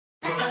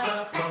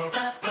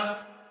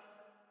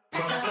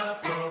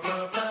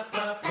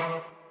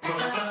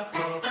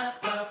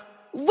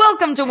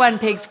Welcome to When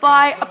Pigs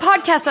Fly, a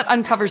podcast that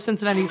uncovers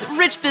Cincinnati's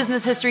rich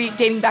business history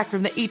dating back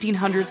from the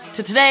 1800s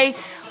to today.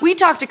 We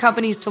talk to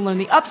companies to learn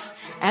the ups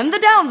and the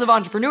downs of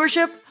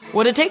entrepreneurship,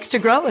 what it takes to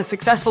grow a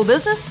successful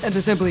business, and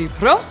to simply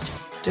prost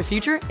to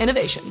future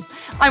innovation.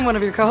 I'm one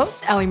of your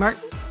co-hosts, Allie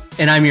Martin.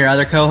 And I'm your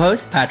other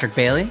co-host, Patrick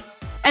Bailey.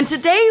 And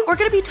today, we're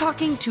going to be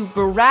talking to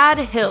Brad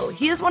Hill.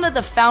 He is one of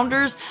the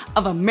founders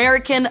of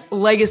American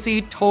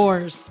Legacy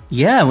Tours.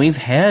 Yeah, we've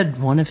had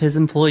one of his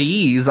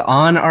employees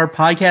on our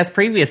podcast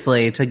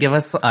previously to give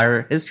us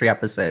our history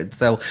episode.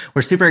 So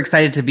we're super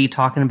excited to be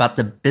talking about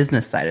the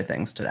business side of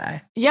things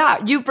today.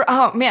 Yeah,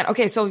 oh man.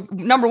 Okay, so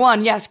number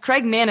one, yes,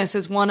 Craig Mannis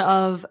is one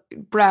of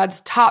Brad's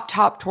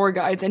top tour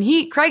guides. And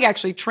Craig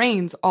actually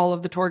trains all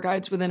of the tour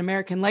guides within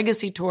American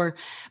Legacy Tour.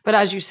 But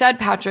as you said,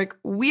 Patrick,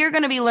 we are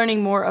going to be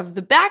learning more of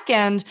the back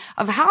end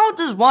of how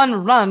does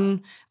one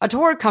run a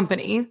tour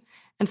company, and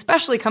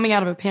especially coming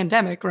out of a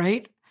pandemic,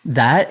 right?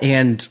 That,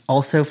 and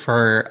also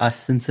for us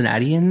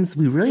Cincinnatians,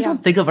 we really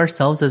don't think of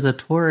ourselves as a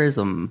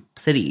tourism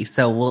city.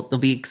 So it'll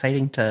be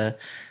exciting to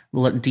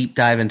deep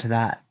dive into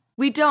that.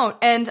 We don't.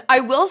 And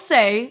I will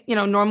say,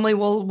 normally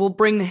we'll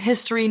bring the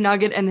history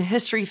nugget and the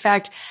history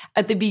fact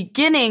at the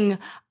beginning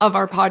of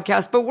our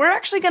podcast, but we're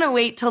actually going to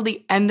wait till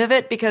the end of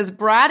it because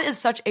Brad is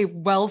such a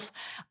wealth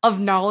of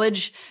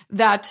knowledge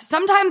that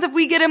sometimes if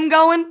we get him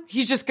going,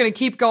 he's just going to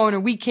keep going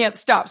and we can't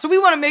stop. So we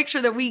want to make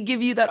sure that we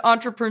give you that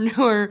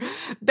entrepreneur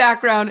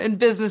background and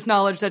business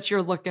knowledge that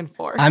you're looking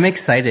for. I'm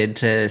excited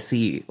to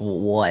see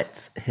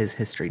what's his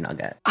history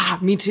nugget.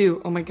 Me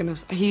too. Oh my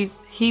goodness.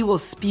 He will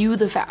spew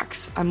the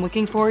facts. I'm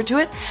looking forward to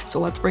it. So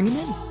let's bring him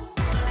in.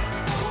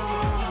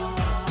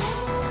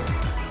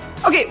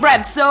 Okay,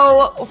 Brad,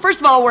 so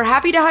first of all, we're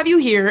happy to have you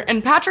here.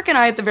 And Patrick and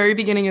I, at the very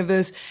beginning of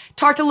this,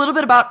 talked a little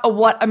bit about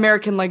what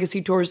American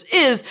Legacy Tours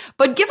is,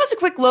 but give us a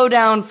quick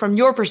lowdown from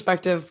your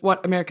perspective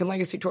what American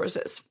Legacy Tours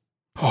is.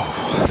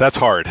 Oh, that's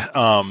hard.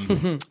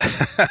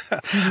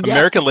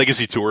 American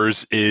Legacy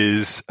Tours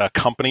is a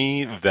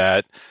company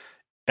that,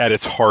 at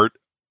its heart,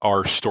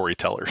 are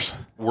storytellers.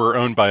 We're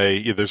owned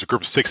by, there's a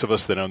group of 6 of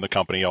us that own the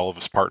company, all of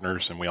us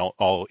partners, and we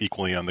all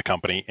equally own the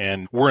company.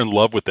 And we're in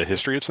love with the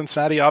history of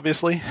Cincinnati,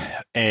 obviously.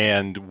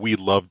 And we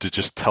love to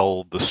just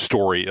tell the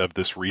story of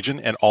this region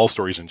and all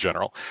stories in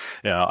general.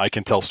 I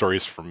can tell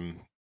stories from,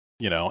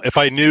 if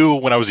I knew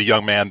when I was a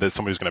young man that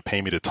somebody was going to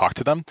pay me to talk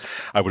to them,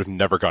 I would have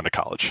never gone to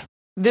college.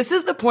 This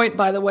is the point,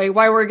 by the way,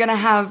 why we're going to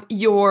have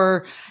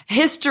your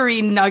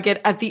history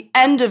nugget at the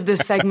end of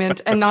this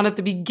segment and not at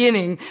the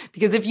beginning.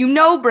 Because if you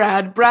know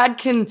Brad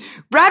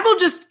will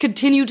just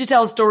continue to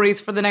tell stories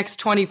for the next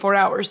 24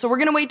 hours. So we're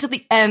going to wait till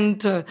the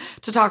end to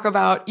talk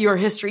about your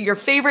history, your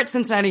favorite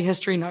Cincinnati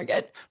history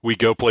nugget. We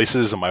go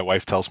places and my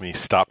wife tells me,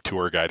 stop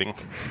tour guiding.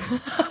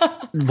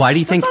 Why do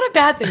you think? That's not a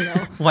bad thing,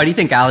 though. Why do you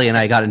think Allie and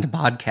I got into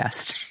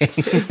podcasting?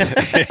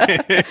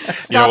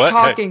 Stop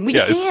talking. We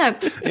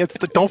can't.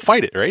 Don't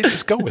fight it, right?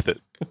 Just go with it.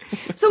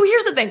 So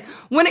here's the thing.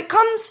 When it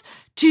comes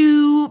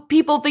to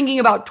people thinking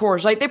about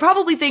tours, right? They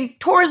probably think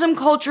tourism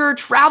culture,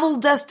 travel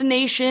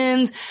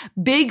destinations,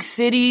 big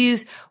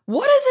cities.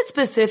 What is it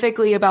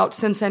specifically about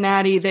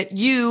Cincinnati that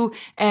you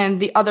and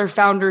the other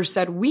founders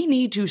said we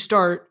need to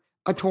start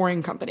a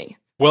touring company?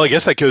 Well, I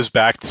guess that goes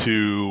back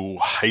to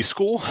high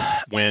school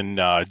when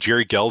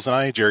Jerry Gels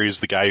and Jerry is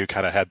the guy who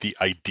kind of had the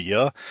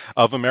idea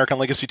of American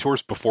Legacy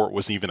Tours before it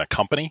was even a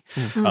company.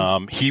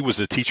 Mm-hmm. He was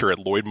a teacher at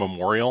Lloyd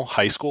Memorial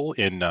High School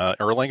in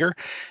Erlanger,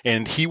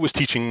 and he was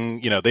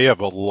teaching, they have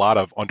a lot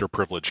of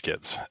underprivileged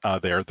kids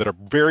there that are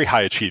very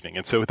high achieving.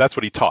 And so that's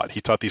what he taught.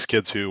 He taught these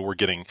kids who were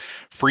getting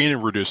free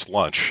and reduced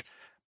lunch,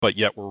 but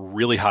yet were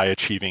really high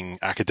achieving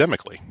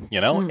academically,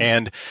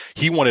 and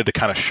he wanted to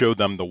kind of show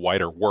them the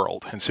wider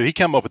world. And so he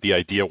came up with the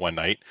idea one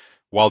night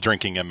while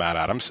drinking a Matt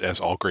Adams, as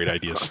all great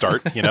ideas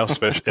start,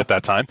 especially at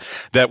that time,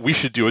 that we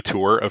should do a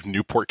tour of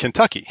Newport,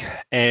 Kentucky.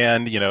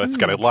 And, it's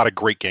got a lot of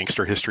great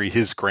gangster history.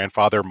 His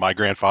grandfather, my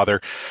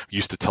grandfather,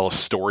 used to tell us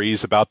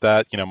stories about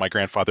that. My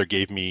grandfather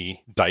gave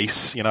me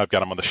dice. I've got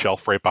them on the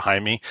shelf right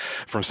behind me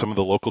from some of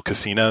the local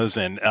casinos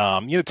and,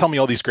 tell me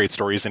all these great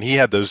stories. And he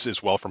had those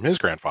as well from his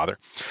grandfather.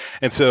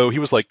 And so he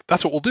was like,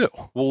 that's what we'll do.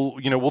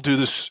 We'll do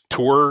this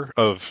tour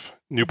of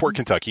Newport,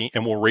 Kentucky,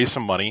 and we'll raise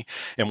some money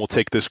and we'll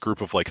take this group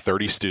of like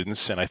 30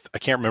 students. And I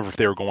can't remember if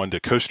they were going to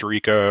Costa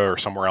Rica or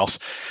somewhere else.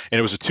 And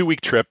it was a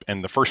 2-week trip.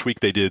 And the first week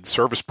they did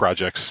service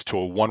projects to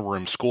a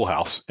 1-room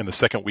schoolhouse. And the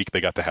second week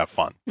they got to have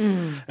fun.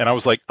 And I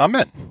was like, I'm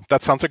in.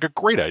 That sounds like a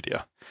great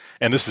idea.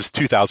 And this is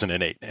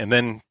 2008. And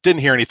then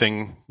didn't hear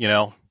anything,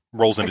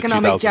 rolls into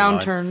economic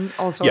 2009. downturn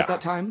also at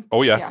that time.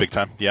 Oh yeah, big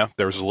time. Yeah.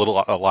 There was a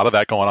lot of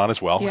that going on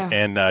as well. Yeah.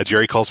 And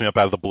Jerry calls me up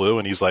out of the blue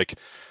and he's like,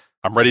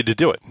 I'm ready to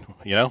do it.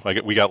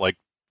 We got like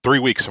 3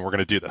 weeks and we're going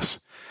to do this.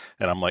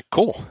 And I'm like,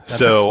 cool.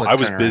 So I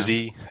was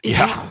busy.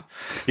 Yeah.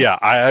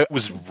 I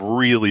was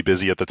really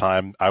busy at the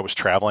time. I was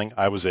traveling.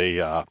 I was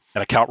an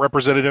account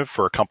representative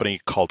for a company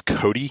called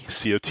Coty,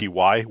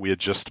 C-O-T-Y. We had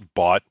just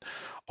bought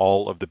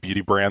all of the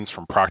beauty brands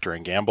from Procter &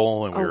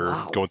 Gamble, and we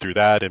were going through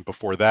that. And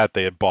before that,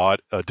 they had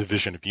bought a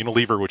division of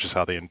Unilever, which is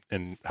how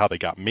they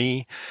got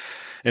me.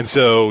 And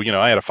so,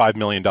 I had a $5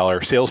 million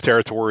sales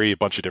territory, a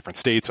bunch of different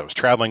states. I was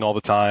traveling all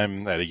the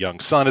time. I had a young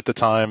son at the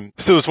time.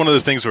 So it was one of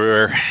those things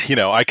where,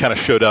 I kind of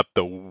showed up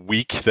the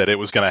week that it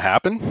was going to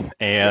happen.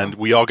 And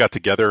we all got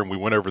together and we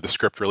went over the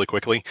script really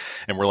quickly.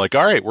 And we're like,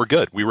 all right, we're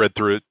good. We read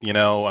through it.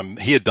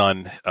 He had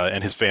done,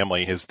 and his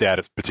family, his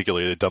dad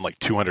particularly, had done like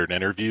 200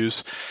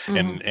 interviews.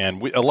 And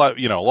a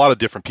lot of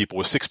different people.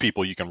 With 6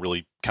 people, you can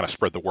really kind of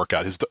spread the work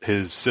out.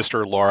 His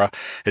sister, Laura,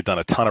 had done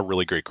a ton of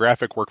really great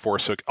graphic work for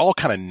us. So it all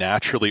kind of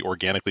naturally,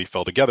 organically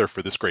fell together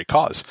for this great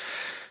cause.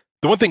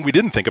 The one thing we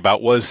didn't think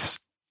about was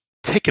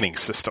ticketing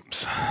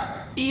systems.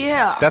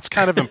 Yeah. That's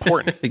kind of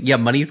important. Yeah,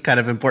 money's kind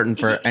of important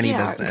for any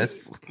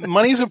business.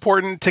 Money's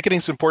important.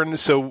 Ticketing's important.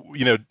 So,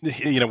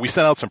 we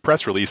sent out some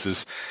press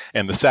releases,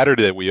 and the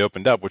Saturday that we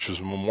opened up, which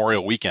was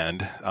Memorial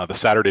Weekend, the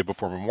Saturday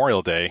before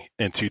Memorial Day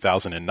in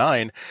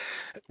 2009,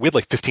 we had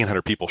like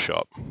 1,500 people show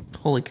up.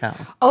 Holy cow.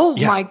 Oh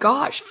my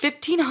gosh,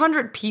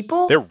 1,500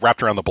 people? They're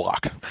wrapped around the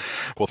block.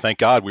 Well, thank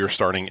God we were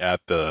starting at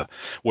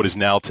what is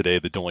now today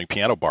the Dueling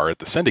Piano Bar at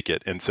the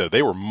Syndicate. And so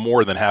they were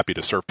more than happy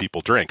to serve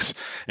people drinks.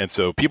 And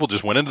so people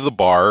just went into the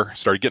bar,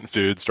 started getting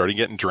food, started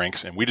getting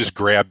drinks, and we just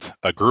grabbed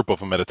a group of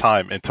them at a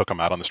time and took them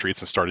out on the streets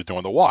and started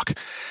doing the walk.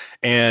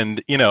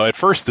 And, at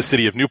first the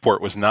city of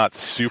Newport was not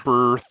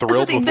super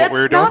thrilled with what we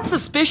were doing. That's not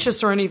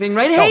suspicious or anything,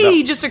 right?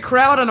 Hey, just a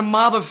crowd and a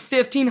mob of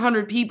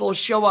 1,500 people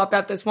show up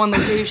at this one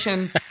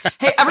location.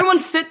 Hey, everyone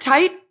sit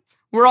tight.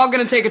 We're all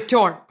going to take a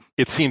tour.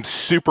 It seemed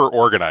super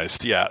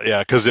organized. Yeah,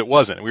 because it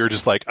wasn't. We were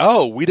just like,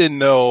 oh, we didn't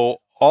know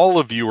all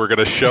of you were going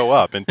to show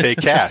up and pay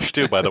cash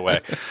too, by the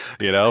way,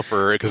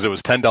 because it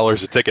was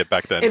 $10 a ticket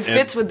back then. It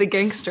fits with the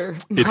gangster.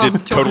 It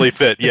did totally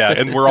fit. Yeah.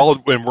 And we're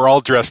all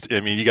dressed. I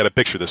mean, you got to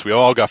picture this. We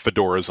all got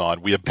fedoras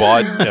on. We had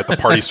bought at the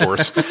party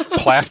source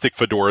plastic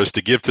fedoras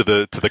to give to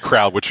the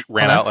crowd, which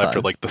ran out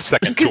after like the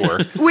second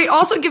tour. We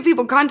also give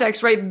people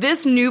context, right?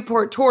 This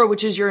Newport tour,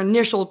 which is your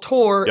initial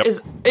tour,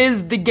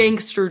 is the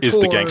gangster tour. Is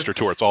the gangster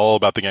tour. It's all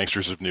about the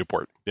gangsters of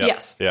Newport. Yep.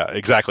 Yes. Yeah,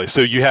 exactly. So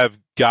you have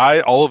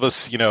all of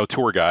us,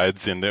 tour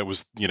guides, and it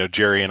was,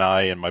 Jerry and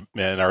I and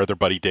our other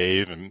buddy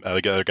Dave and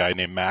the other guy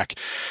named Mac,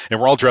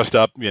 and we're all dressed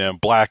up,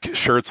 black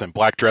shirts and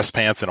black dress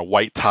pants and a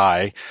white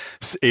tie,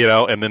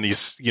 and then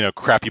these,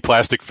 crappy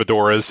plastic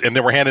fedoras, and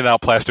then we're handing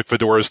out plastic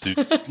fedoras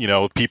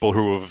to, people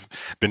who have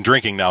been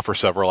drinking now for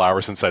several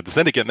hours inside the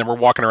Syndicate, and then we're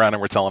walking around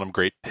and we're telling them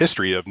great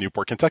history of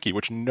Newport, Kentucky,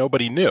 which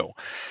nobody knew,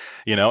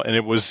 and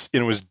it was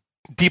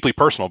deeply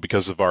personal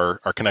because of our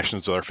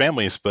connections with our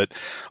families, but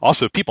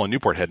also people in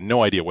Newport had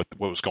no idea what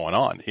was going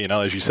on.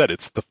 As you said,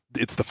 it's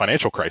the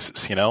financial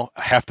crisis.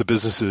 Half the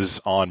businesses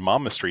on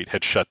Monmouth Street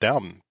had shut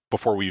down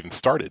before we even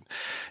started,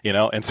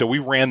 and so we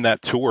ran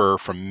that tour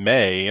from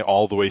May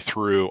all the way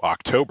through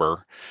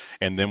October.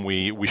 And then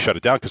we shut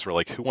it down because we're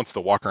like, who wants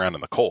to walk around in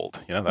the cold?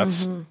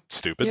 That's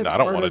stupid. Yeah, I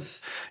don't want to.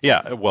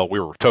 Yeah. Well, we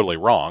were totally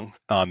wrong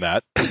on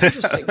that.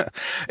 Interesting.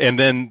 And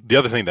then the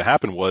other thing that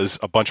happened was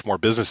a bunch more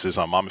businesses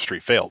on Monmouth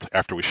Street failed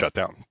after we shut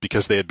down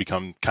because they had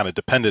become kind of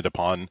dependent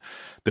upon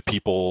the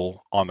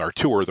people on our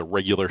tour, the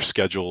regular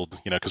scheduled,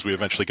 because we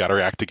eventually got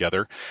our act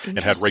together and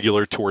had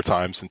regular tour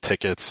times and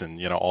tickets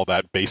and, all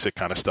that basic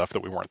kind of stuff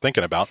that we weren't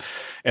thinking about.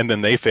 And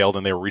then they failed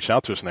and they were reaching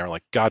out to us and they were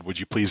like, God,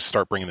 would you please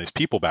start bringing these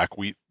people back?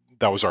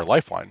 That was our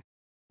lifeline.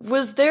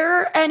 Was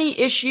there any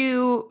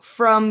issue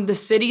from the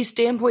city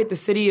standpoint, the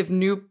city of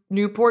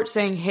Newport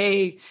saying,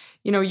 hey,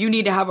 you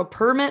need to have a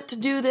permit to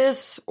do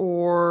this?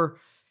 Or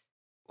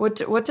what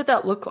did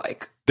that look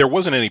like? There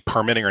wasn't any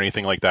permitting or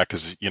anything like that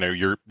because,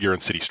 you're in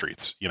city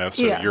streets,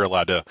 so you're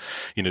allowed to,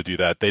 do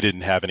that. They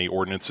didn't have any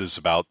ordinances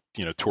about,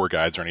 tour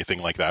guides or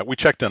anything like that. We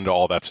checked into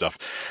all that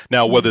stuff.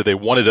 Now, whether they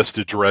wanted us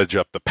to dredge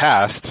up the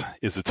past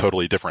is a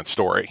totally different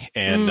story.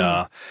 And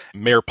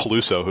Mayor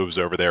Peluso, who was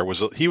over there, was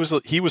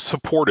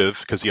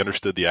supportive because he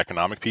understood the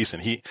economic piece.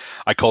 And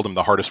I called him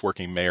the hardest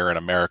working mayor in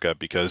America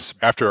because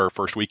after our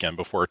first weekend,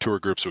 before our tour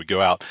groups would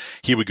go out,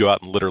 he would go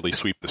out and literally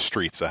sweep the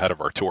streets ahead of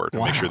our tour to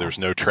make sure there's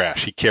no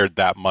trash. He cared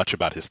that much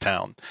about his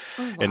town.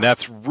 Oh, wow. And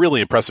that's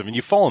really impressive. And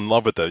you fall in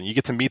love with it and you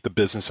get to meet the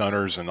business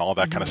owners and all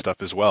that kind of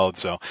stuff as well. And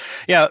so,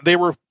 yeah, there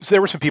were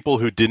some people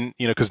who didn't,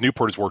 because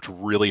Newport has worked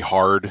really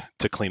hard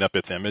to clean up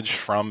its image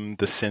from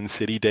the Sin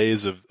City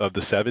days of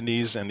the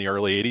 70s and the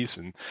early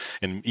 80s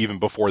and even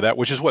before that,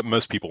 which is what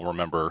most people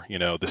remember,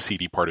 the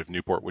seedy part of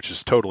Newport, which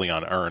is totally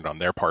unearned on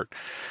their part.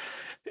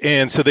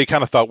 And so they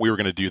kind of thought we were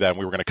going to do that and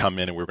we were going to come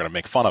in and we were going to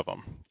make fun of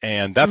them.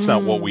 And that's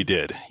not what we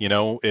did.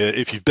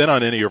 If you've been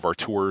on any of our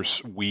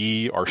tours,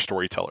 we are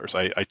storytellers.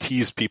 I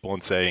tease people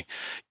and say,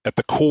 at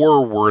the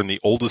core, we're in the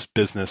oldest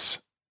business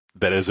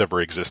that has ever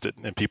existed.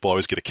 And people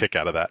always get a kick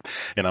out of that.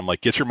 And I'm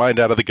like, get your mind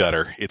out of the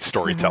gutter. It's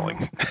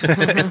storytelling,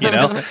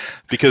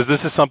 because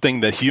this is something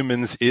that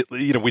humans,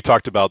 we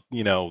talked about,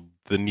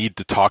 the need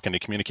to talk and to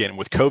communicate. And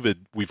with COVID,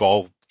 we've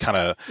all kind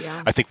of,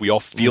 I think we all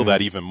feel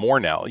that even more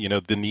now,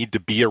 the need to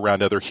be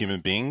around other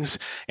human beings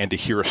and to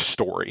hear a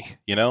story,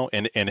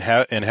 and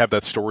have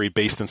that story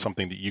based in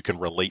something that you can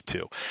relate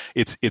to.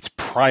 It's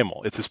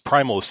primal. It's as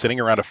primal as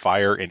sitting around a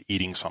fire and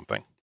eating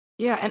something.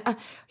 Yeah. And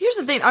here's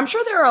the thing. I'm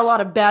sure there are a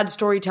lot of bad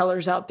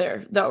storytellers out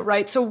there, though,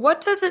 right? So what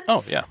does it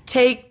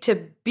take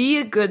to be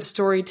a good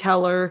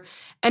storyteller?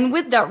 And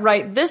with that,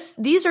 right,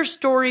 these are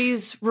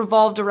stories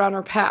revolved around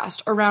our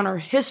past, around our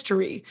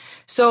history.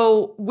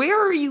 So where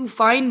are you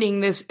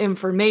finding this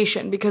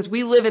information? Because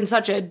we live in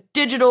such a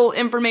digital,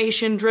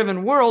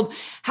 information-driven world.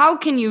 How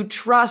can you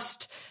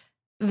trust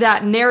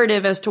that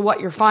narrative as to what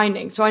you're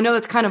finding? So I know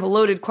that's kind of a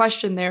loaded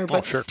question there,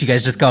 but sure. Do you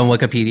guys just go on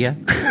Wikipedia?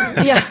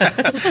 Yeah.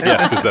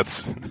 Yes, because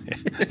that's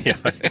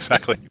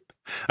exactly.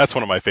 That's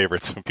one of my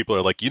favorites. When people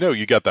are like,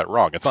 you got that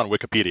wrong. It's on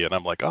Wikipedia, and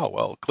I'm like, oh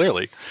well,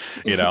 clearly,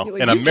 Like,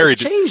 and I'm married.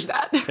 Change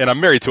that. And I'm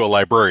married to a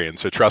librarian,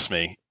 so trust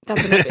me.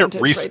 That's an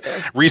advantage right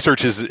there.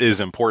 Research is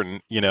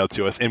important,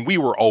 to us, and we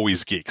were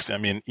always geeks. I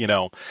mean,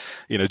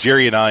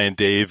 Jerry and I and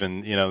Dave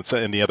and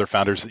and the other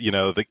founders,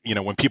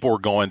 when people were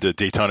going to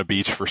Daytona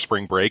Beach for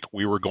spring break,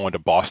 we were going to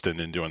Boston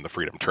and doing the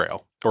Freedom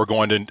Trail, or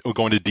going to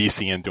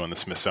DC and doing the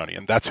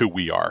Smithsonian. That's who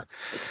we are.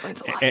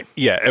 Explains a lot. And,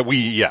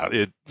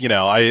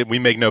 we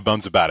make no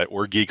bones about it.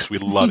 We're geeks. We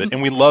love it,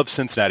 and we love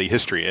Cincinnati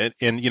history.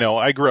 And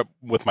I grew up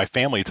with my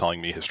family telling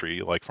me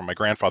history, like from my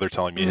grandfather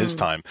telling me his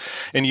time.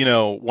 And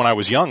when I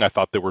was young, I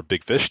thought there were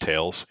big fish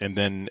tales. And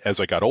then as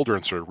I got older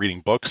and started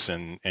reading books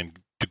and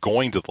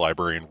going to the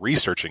library and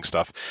researching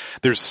stuff,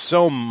 there's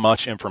so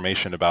much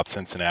information about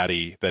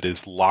Cincinnati that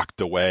is locked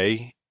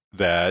away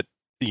that,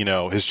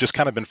 has just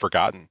kind of been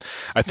forgotten.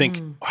 I think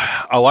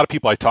a lot of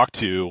people I talk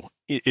to,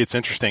 it's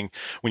interesting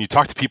when you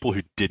talk to people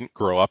who didn't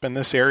grow up in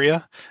this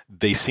area,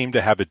 they seem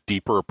to have a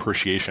deeper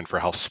appreciation for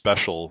how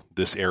special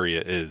this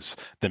area is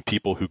than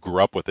people who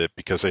grew up with it,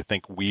 because I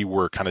think we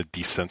were kind of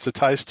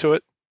desensitized to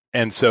it.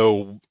 And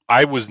so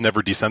I was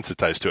never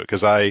desensitized to it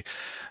because I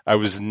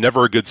was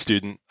never a good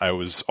student. I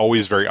was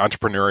always very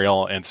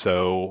entrepreneurial. And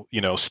so,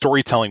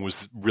 storytelling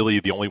was really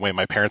the only way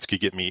my parents could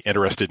get me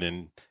interested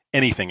in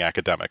anything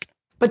academic.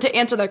 But to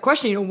answer that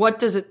question, what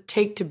does it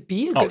take to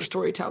be a good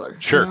storyteller?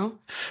 Sure.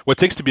 What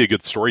it takes to be a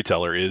good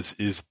storyteller is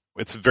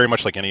it's very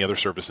much like any other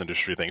service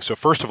industry thing. So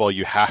first of all,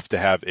 you have to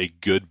have a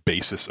good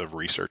basis of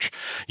research.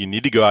 You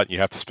need to go out and you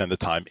have to spend the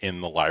time in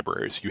the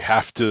libraries. You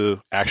have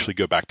to actually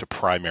go back to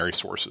primary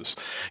sources.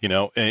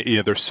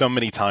 There's so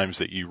many times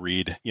that you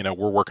read, we're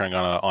working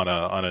on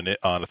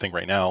a thing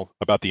right now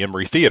about the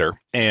Emory Theater,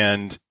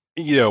 and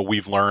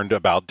we've learned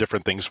about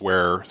different things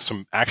where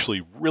some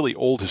actually really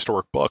old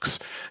historic books,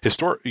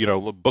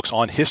 books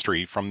on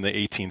history from the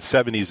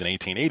 1870s and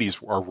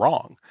 1880s are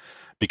wrong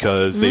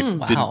because they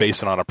didn't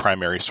base it on a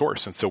primary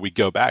source. And so we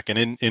go back.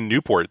 And in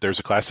Newport, there's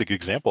a classic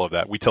example of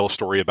that. We tell a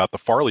story about the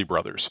Farley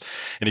brothers.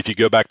 And if you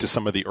go back to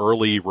some of the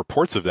early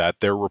reports of that,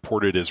 they're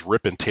reported as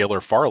Rip and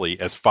Taylor Farley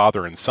as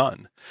father and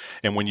son.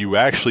 And when you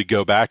actually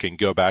go back, you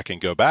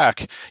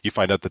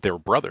find out that they were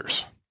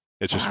brothers.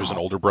 It just was an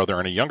older brother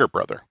and a younger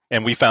brother.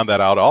 And we found that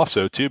out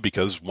also, too,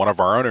 because one of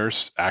our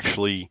owners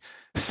actually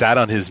sat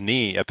on his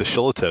knee at the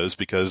Shillitoes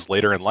because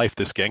later in life,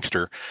 this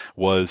gangster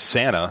was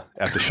Santa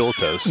at the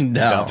Shillitoes in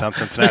downtown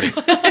Cincinnati.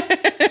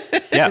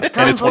 Yeah,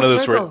 and it's one of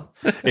those where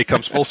it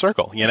comes full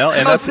circle,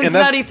 and that's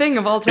Cincinnati thing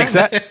of all time.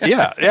 Exactly.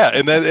 Yeah,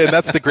 and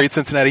that's the great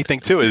Cincinnati thing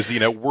too. Is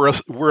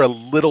we're a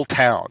little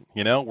town.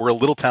 We're a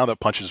little town that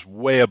punches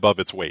way above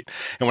its weight.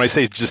 And when I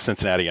say just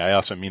Cincinnati, I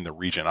also mean the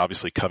region.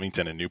 Obviously,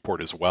 Covington and Newport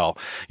as well.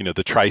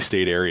 The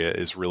tri-state area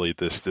is really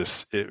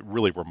this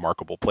really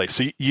remarkable place.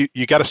 So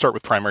you got to start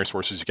with primary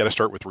sources. You got to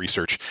start with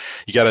research.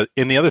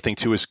 And the other thing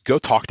too is go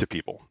talk to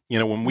people.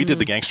 When we did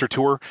the gangster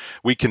tour,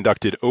 we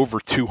conducted over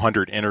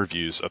 200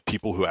 interviews of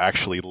people who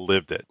actually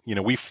lived it.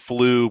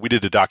 We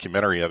did a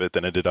documentary of it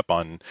that ended up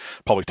on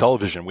public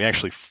television. We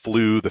actually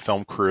flew the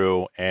film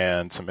crew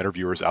and some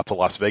interviewers out to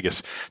Las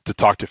Vegas to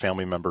talk to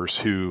family members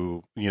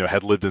who,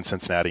 had lived in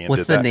Cincinnati. And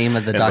what's the name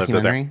of the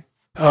documentary?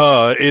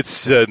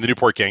 It's the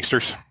Newport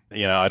Gangsters.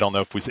 I don't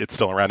know if it's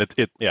still around.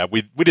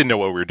 We didn't know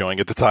what we were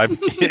doing at the time.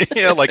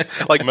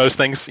 Like most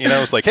things,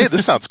 it's like, hey,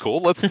 this sounds cool.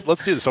 Let's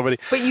do this. Somebody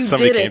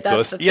did came it. to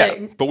us.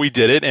 But we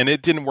did it and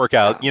it didn't work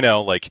out.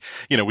 Wow.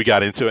 We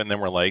got into it and then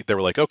they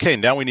were like, okay,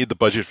 now we need the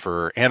budget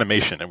for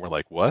animation. And we're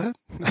like, what?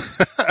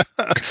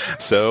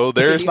 So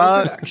there's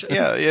not,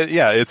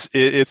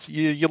 it's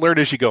you learn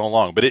as you go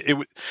along. But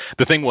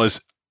the thing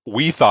was,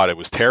 we thought it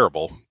was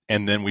terrible.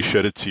 And then we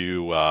showed it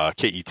to,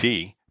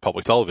 KET.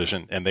 Public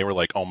television, and they were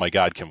like, "Oh my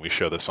God, can we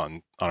show this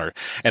on our?"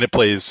 And it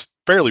plays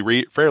fairly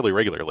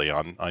regularly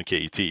on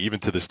KET,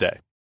 even to this day.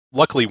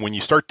 Luckily, when you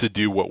start to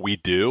do what we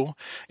do,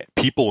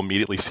 people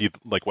immediately see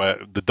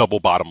the double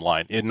bottom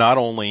line. It not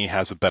only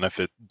has a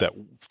benefit that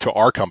to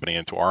our company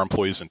and to our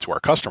employees and to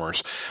our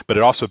customers, but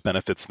it also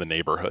benefits the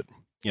neighborhood.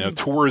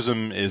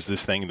 Tourism is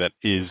this thing that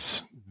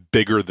is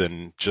bigger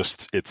than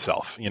just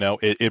itself.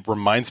 It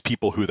reminds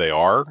people who they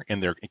are in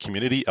their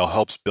community. It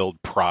helps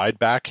build pride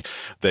back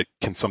that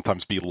can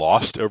sometimes be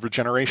lost over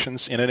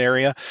generations in an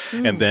area.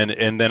 And then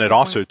it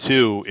also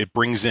too, it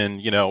brings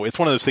in, it's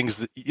one of those things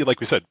that, like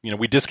we said,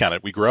 we discount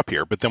it. We grew up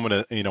here, but then when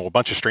a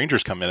bunch of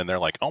strangers come in and they're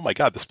like, oh my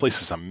God, this place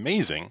is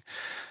amazing.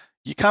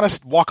 you kind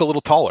of walk a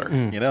little taller,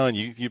 you know, and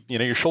you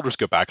know, your shoulders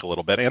go back a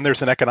little bit. And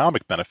there's an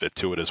economic benefit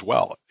to it as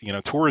well. You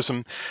know,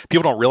 tourism,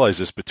 people don't realize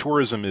this, but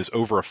tourism is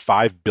over a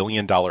 $5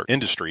 billion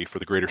industry for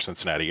the greater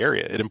Cincinnati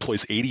area. It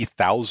employs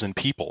 80,000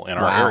 people in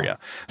our area.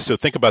 So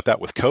think about that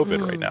with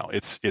COVID right now.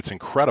 It's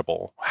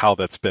incredible how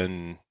that's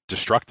been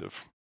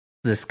destructive.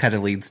 This kind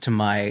of leads to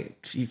my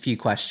few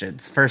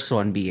questions. First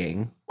one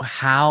being,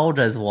 how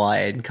does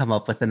one come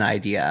up with an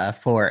idea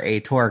for a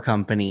tour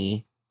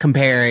company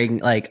comparing,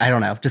 like, I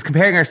don't know, just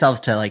comparing ourselves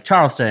to like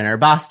Charleston or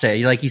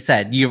Boston? Like you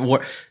said,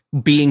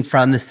 being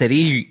from the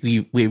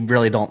city, we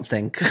really don't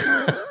think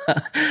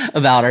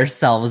about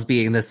ourselves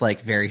being this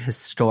like very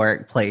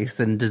historic place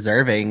and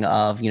deserving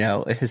of, you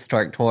know,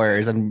 historic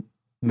tours. And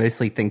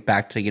mostly think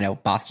back to, you know,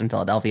 Boston,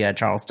 Philadelphia,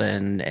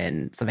 Charleston,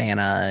 and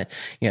Savannah,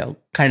 you know,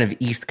 kind of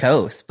East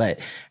Coast. But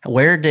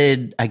where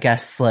did, I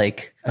guess,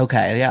 like,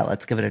 okay, yeah,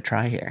 let's give it a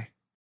try here?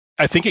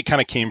 I think it kind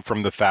of came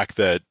from the fact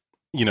that,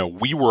 you know,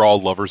 we were all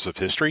lovers of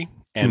history,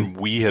 and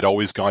we had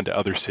always gone to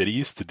other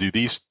cities to do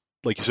these,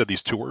 like you said,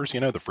 these tours, you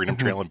know, the Freedom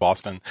Trail in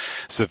Boston,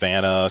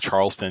 Savannah,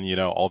 Charleston, you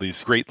know, all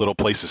these great little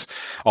places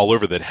all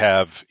over that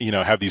have, you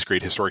know, have these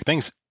great historic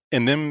things.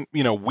 And then,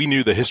 you know, we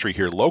knew the history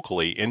here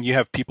locally, and you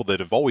have people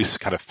that have always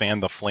kind of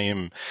fanned the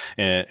flame.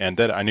 And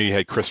that I knew you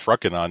had Chris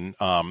Frucken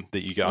on,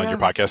 that you got on your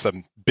podcast.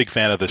 I'm a big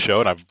fan of the show,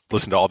 and I've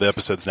listened to all the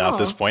episodes now at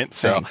this point.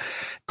 So, thanks.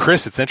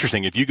 Chris, it's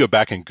interesting. If you go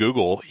back and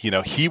Google, you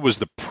know, he was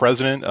the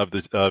president of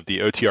the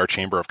OTR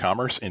Chamber of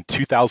Commerce in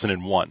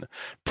 2001,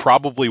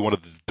 probably one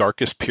of the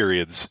darkest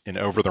periods in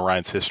Over the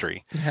Rhine's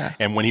history. Yeah.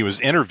 And when he was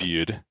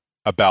interviewed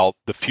about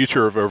the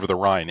future of Over the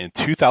Rhine in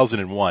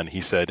 2001, he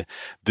said,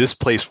 "This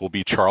place will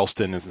be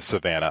Charleston and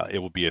Savannah. It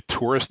will be a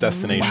tourist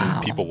destination.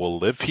 Wow. People will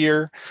live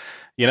here."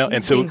 You know,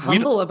 and so being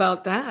humble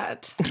about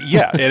that.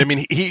 Yeah, and I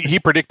mean, he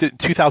predicted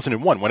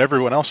 2001 when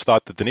everyone else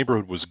thought that the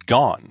neighborhood was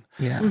gone.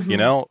 Yeah, you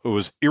know, it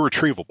was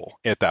irretrievable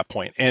at that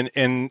point. And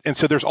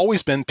so there's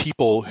always been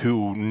people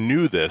who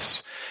knew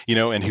this, you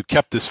know, and who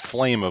kept this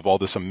flame of all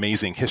this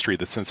amazing history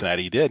that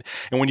Cincinnati did.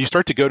 And when you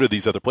start to go to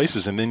these other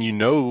places, and then you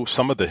know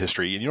some of the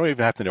history, and you don't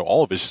even have to know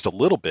all of it, just a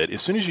little bit.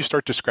 As soon as you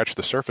start to scratch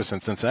the surface in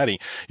Cincinnati,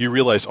 you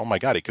realize, oh my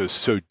God, it goes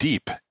so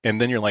deep.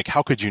 And then you're like,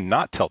 how could you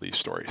not tell these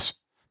stories?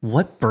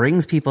 What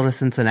brings people to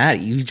Cincinnati?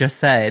 You just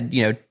said,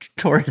 you know,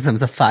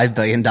 tourism's a $5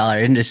 billion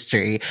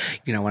industry.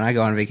 You know, when I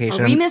go on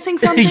vacation, are we missing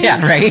something?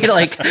 Yeah, right.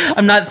 Like,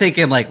 I'm not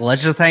thinking like,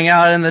 let's just hang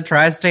out in the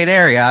tri-state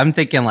area. I'm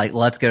thinking like,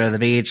 let's go to the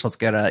beach. Let's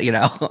go to, you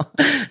know,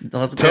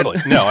 let's totally.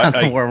 Go no,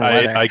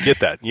 I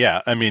get that.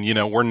 Yeah. I mean, you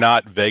know, we're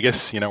not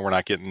Vegas, you know, we're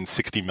not getting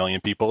 60 million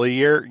people a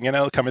year, you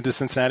know, coming to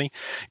Cincinnati,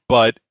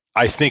 but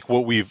I think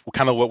what we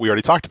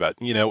already talked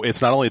about, you know, it's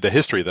not only the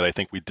history that I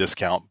think we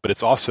discount, but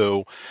it's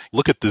also,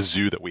 look at the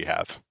zoo that we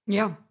have.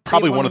 Yeah.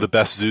 Probably one of the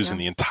best zoos in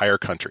the entire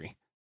country,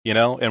 you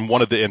know, and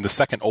the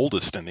second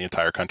oldest in the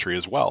entire country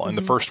as well. And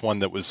the first one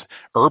that was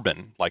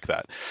urban like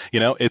that, you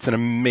know, it's an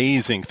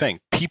amazing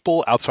thing.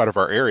 People outside of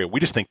our area, we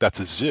just think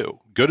that's a zoo.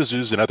 Go to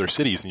zoos in other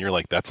cities and you're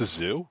like, that's a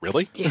zoo?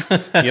 Really? Yeah.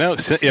 You know,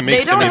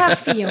 they don't have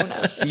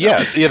Fiona. So.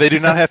 Yeah, they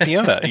do not have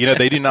Fiona. You know,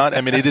 they do not.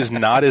 I mean, it is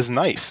not as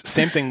nice.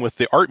 Same thing with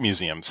the art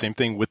museum. Same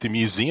thing with the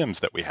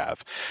museums that we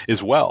have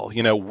as well.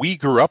 You know, we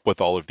grew up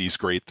with all of these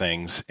great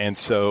things. And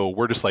so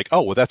we're just like,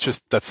 oh, well, that's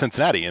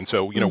Cincinnati. And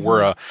so, you know,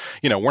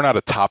 we're not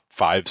a top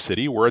 5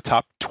 city. We're a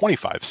top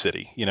 25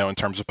 city, you know, in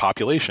terms of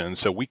population.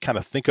 So we kind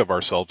of think of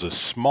ourselves as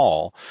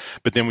small.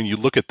 But then when you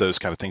look at those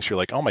kind of things, you're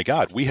like, oh my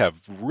God, we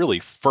have really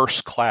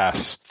first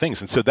class things.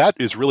 And so that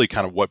is really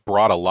kind of what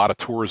brought a lot of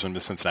tourism to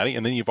Cincinnati.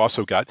 And then you've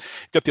also got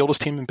the oldest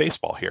team in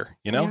baseball here,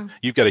 you know,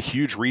 you've got a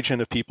huge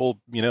region of people,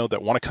 you know,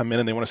 that want to come in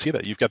and they want to see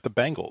that. You've got the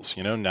Bengals,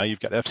 you know, now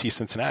you've got FC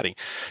Cincinnati,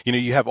 you know,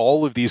 you have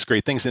all of these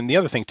great things. And the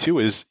other thing too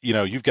is, you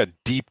know, you've got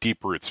deep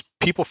roots.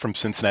 People from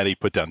Cincinnati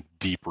put down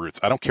deep roots.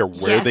 I don't care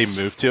where they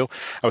move to.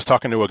 I was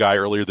talking to a guy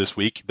earlier this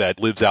week that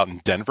lives out in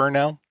Denver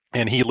now.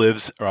 And he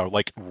lives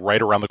like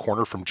right around the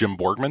corner from Jim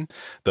Borgman,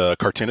 the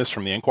cartoonist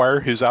from the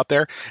Enquirer, who's out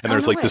there. And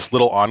there's like this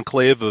little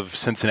enclave of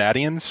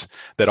Cincinnatians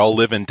that all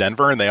live in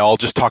Denver, and they all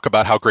just talk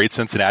about how great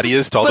Cincinnati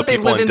is to all the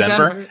people in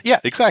Denver. Yeah,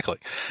 exactly.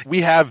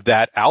 We have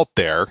that out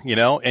there, you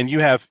know, and you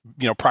have,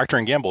 you know, Procter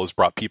 & Gamble has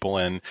brought people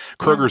in.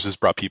 Kroger's has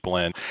brought people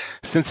in.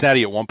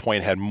 Cincinnati at one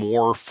point had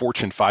more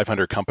Fortune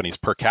 500 companies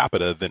per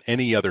capita than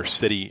any other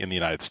city in the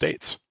United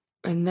States.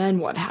 And then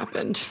what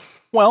happened?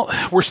 Well,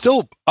 we're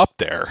still up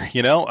there,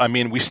 you know? I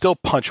mean, we still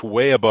punch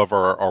way above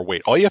our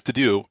weight. All you have to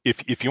do,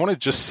 if you want to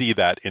just see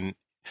that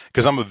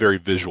because I'm a very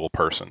visual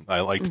person. I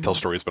like to tell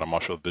stories, but I'm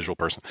also a visual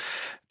person.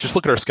 Just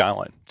look at our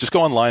skyline. Just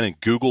go online and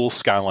Google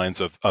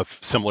skylines of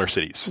similar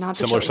cities,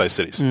 similar sized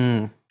cities.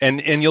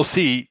 And you'll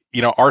see,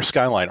 you know, our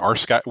skyline,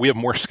 we have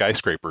more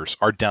skyscrapers.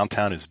 Our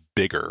downtown is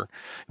bigger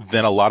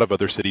than a lot of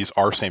other cities,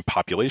 our same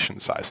population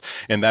size.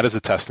 And that is a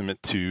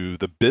testament to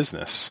the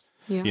business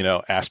you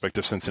know, aspect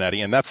of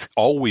Cincinnati. And that's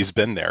always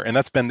been there. And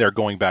that's been there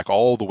going back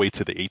all the way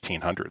to the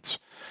 1800s,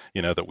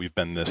 you know, that we've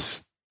been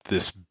this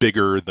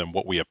bigger than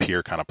what we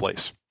appear kind of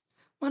place.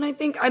 And I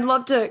think I'd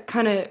love to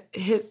kind of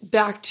hit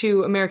back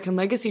to American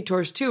Legacy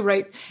Tours too,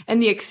 right?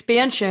 And the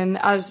expansion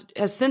as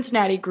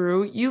Cincinnati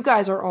grew, you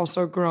guys are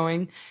also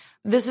growing.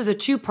 This is a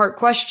two-part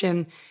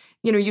question.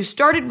 You know, you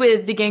started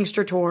with the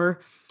Gangster Tour.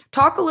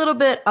 Talk a little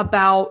bit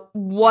about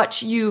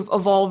what you've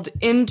evolved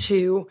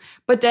into,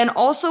 but then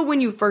also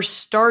when you first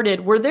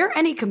started, were there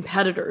any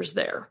competitors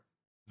there?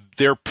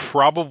 There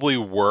probably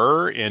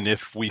were, and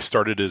if we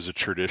started as a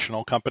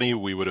traditional company,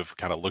 we would have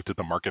kind of looked at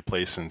the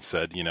marketplace and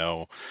said, you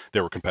know,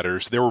 there were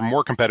competitors. There were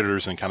more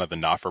competitors in kind of the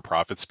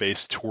not-for-profit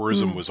space.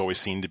 Tourism was always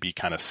seen to be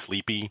kind of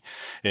sleepy.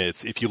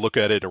 If you look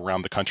at it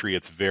around the country,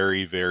 it's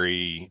very,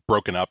 very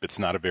broken up. It's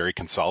not a very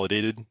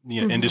consolidated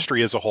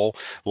industry as a whole.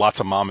 Lots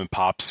of mom and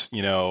pops,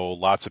 you know,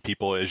 lots of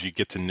people as you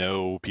get to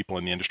know people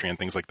in the industry and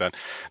things like that.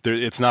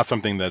 It's not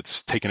something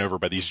that's taken over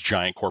by these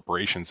giant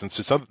corporations. And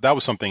so that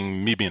was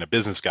something, me being a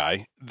business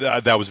guy,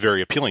 that was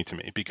very appealing to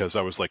me, because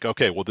I was like,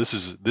 okay, well, this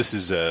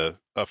is a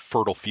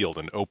fertile field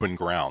and open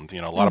ground, you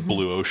know, a lot of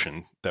blue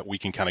ocean that we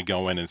can kind of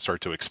go in and start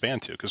to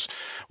expand to. Because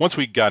once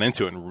we got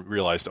into it and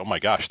realized, oh my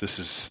gosh, this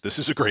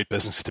is a great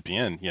business to be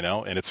in, you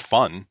know, and it's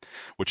fun,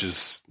 which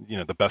is, you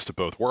know, the best of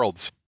both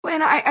worlds.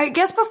 And I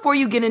guess before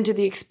you get into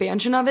the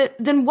expansion of it,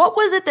 then what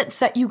was it that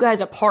set you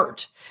guys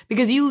apart?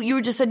 Because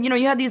you just said, you know,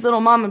 you had these little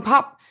mom and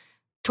pop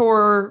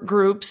tour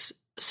groups.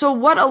 So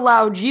what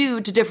allowed you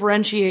to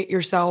differentiate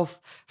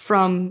yourself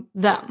from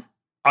them?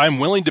 I'm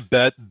willing to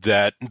bet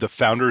that the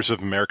founders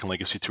of American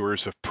Legacy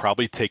Tours have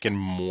probably taken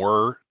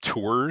more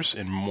tours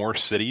in more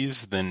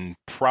cities than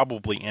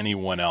probably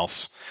anyone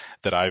else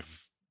that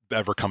I've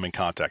ever come in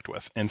contact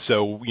with. And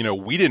so, you know,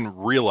 we didn't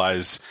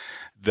realize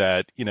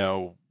that, you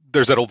know,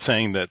 there's that old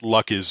saying that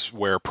luck is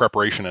where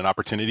preparation and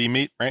opportunity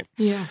meet, right?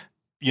 Yeah.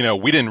 You know,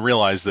 we didn't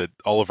realize that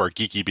all of our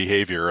geeky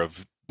behavior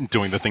of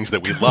doing the things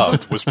that we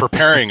loved was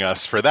preparing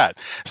us for that.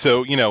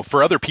 So, you know,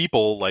 for other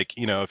people, like,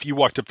 you know, if you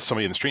walked up to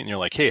somebody in the street and you're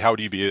like, hey, how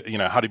do you be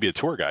a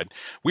tour guide?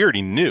 We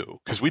already knew,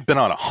 because we'd been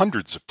on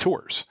hundreds of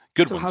tours,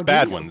 good ones,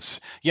 bad ones.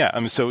 Yeah.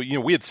 I mean, so, you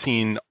know, we had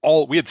seen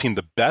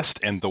the best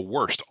and the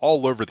worst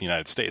all over the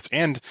United States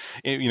and,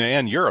 you know,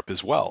 and Europe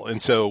as well.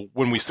 And so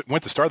when we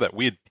went to start that,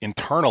 we had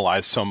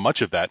internalized so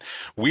much of that.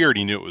 We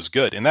already knew it was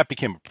good. And that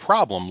became a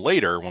problem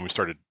later when we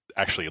started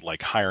actually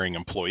like hiring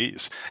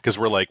employees, because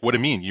we're like, what do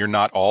you mean? You're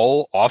not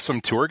all awesome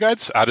tour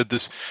guides?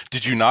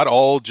 Did you not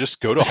all just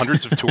go to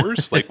hundreds of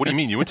tours? Like, what do you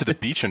mean? You went to the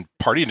beach and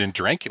partied and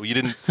drank? You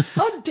didn't,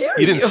 how dare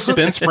you? You didn't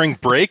spend spring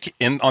break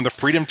on the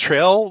Freedom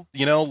Trail,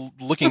 you know,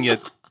 looking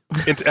at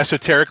into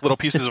esoteric little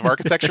pieces of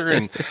architecture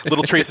and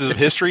little traces of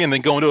history, and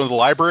then going to the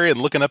library and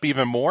looking up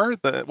even more?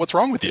 What's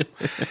wrong with you?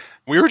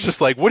 We were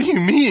just like, what do you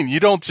mean? You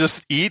don't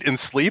just eat and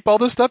sleep all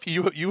this stuff?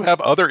 You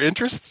have other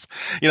interests?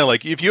 You know,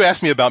 like if you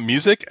ask me about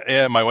music,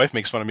 and my wife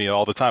makes fun of me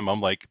all the time.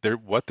 I'm like,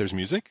 there's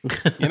music?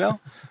 You know?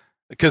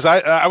 Because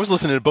I was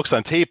listening to books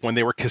on tape when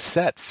they were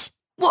cassettes.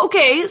 Well,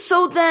 okay,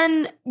 so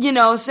then, you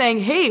know,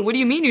 saying, hey, what do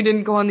you mean you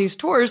didn't go on these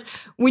tours?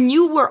 When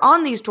you were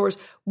on these tours,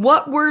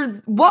 what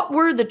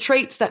were the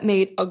traits that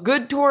made a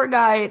good tour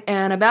guide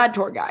and a bad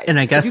tour guide? And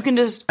I guess you can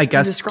describe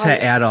to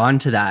it. add on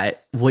to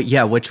that,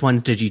 which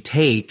ones did you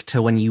take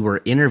to when you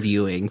were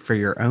interviewing for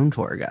your own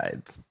tour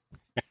guides?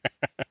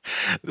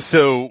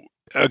 So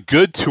a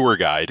good tour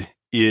guide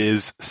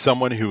is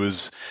someone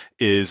who's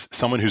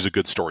a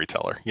good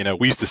storyteller. You know,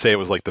 we used to say it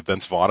was like the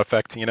Vince Vaughn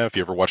effect. You know, if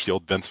you ever watched the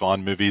old Vince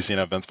Vaughn movies, you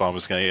know, Vince Vaughn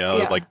was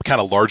like kind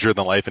of larger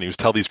than life, and he was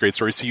tell these great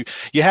stories. So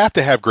you have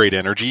to have great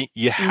energy.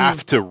 You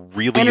have to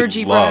really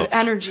energy, love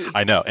Brad, energy.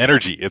 I know,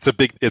 energy. It's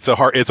a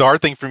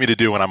hard thing for me to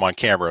do when I'm on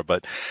camera.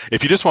 But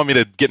if you just want me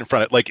to get in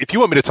front of, like, if you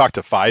want me to talk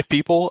to 5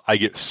 people, I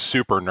get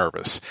super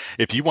nervous.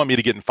 If you want me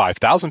to get in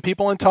 5,000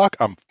 people and talk,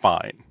 I'm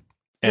fine.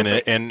 And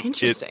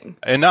interesting.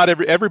 And not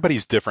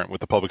everybody's different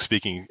with the public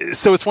speaking.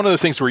 So it's one of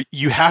those things where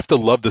you have to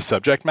love the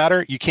subject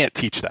matter. You can't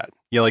teach that.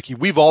 You know, like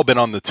we've all been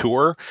on the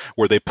tour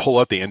where they pull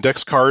out the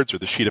index cards or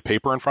the sheet of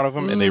paper in front of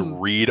them and they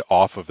read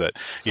off of it.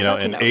 So you know,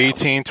 in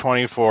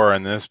 1824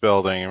 in this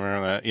building,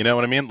 you know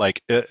what I mean?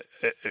 Like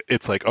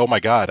it's like, oh my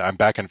God, I'm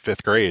back in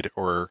 5th grade.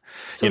 Or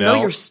so know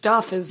your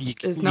stuff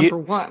is number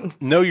one.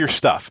 Know your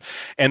stuff.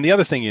 And the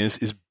other thing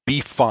is be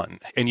fun,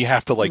 and you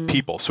have to like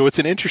people. So it's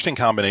an interesting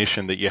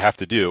combination that you have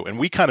to do. And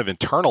we kind of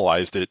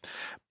internalized it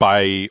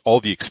by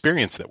all the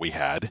experience that we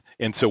had.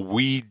 And so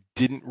we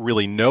didn't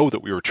really know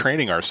that we were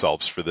training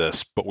ourselves for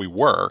this, but we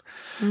were,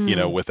 you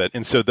know, with it.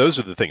 And so those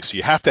are the things. So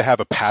you have to have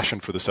a passion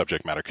for the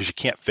subject matter, because you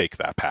can't fake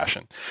that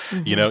passion.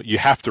 You know, you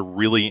have to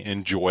really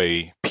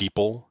enjoy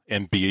people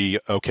and be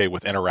okay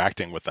with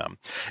interacting with them.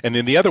 And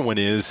then the other one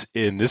is,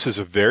 and this is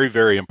a very,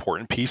 very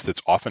important piece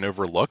that's often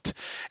overlooked,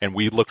 and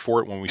we look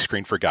for it when we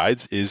screen for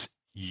guides, is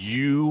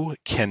you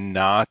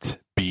cannot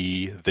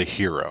be the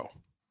hero.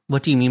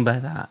 What do you mean by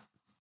that?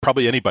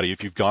 Probably anybody,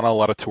 if you've gone on a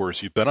lot of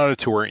tours, you've been on a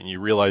tour and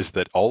you realize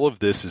that all of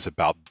this is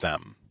about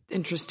them.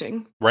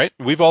 Interesting. Right?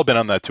 We've all been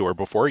on that tour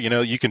before. You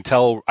know, I can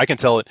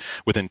tell it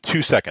within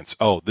 2 seconds.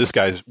 Oh, this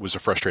guy was a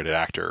frustrated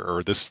actor,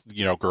 or this,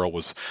 you know, girl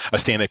was a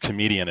stand-up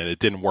comedian and it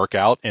didn't work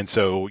out. And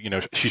so, you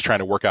know, she's trying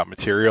to work out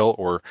material,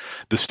 or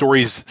the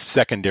story's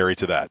secondary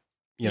to that.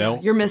 You know,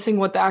 you're missing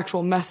what the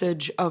actual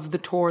message of the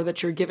tour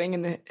that you're giving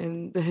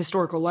in the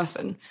historical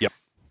lesson. Yep.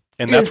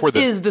 And that's where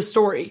is the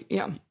story.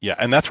 Yeah. Yeah.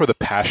 And that's where the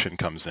passion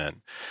comes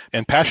in.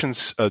 And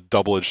passion's a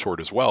double-edged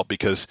sword as well,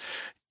 because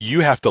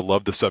you have to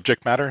love the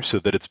subject matter so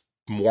that it's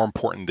more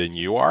important than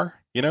you are.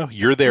 You know,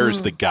 you're there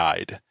as the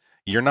guide.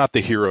 You're not the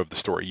hero of the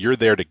story. You're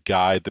there to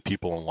guide the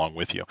people along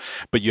with you.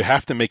 But you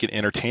have to make it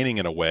entertaining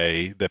in a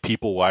way that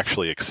people will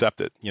actually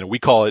accept it. You know, we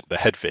call it the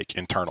head fake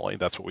internally.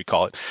 That's what we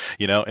call it.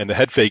 You know, and the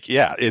head fake,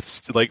 yeah,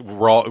 it's like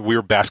we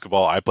were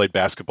basketball. I played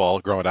basketball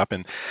growing up.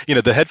 And, you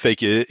know, the head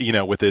fake, you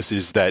know, with this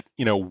is that,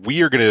 you know,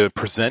 we are going to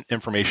present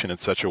information in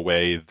such a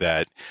way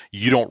that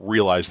you don't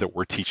realize that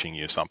we're teaching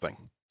you something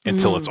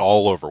until it's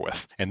all over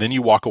with. And then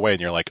you walk away and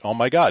you're like, oh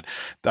my God,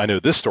 I know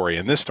this story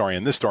and this story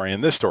and this story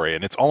and this story.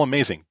 And it's all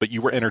amazing. But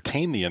you were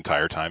entertained the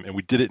entire time. And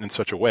we did it in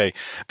such a way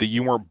that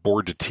you weren't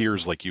bored to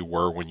tears like you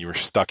were when you were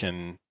stuck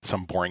in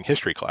some boring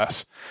history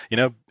class. You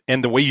know,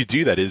 and the way you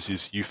do that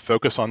is you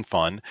focus on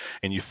fun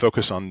and you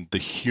focus on the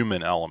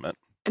human element.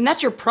 And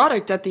that's your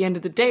product at the end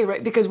of the day,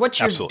 right? Because what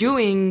you're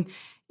doing,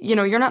 you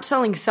know, you're not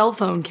selling cell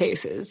phone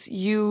cases.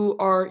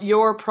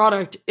 Your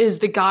product is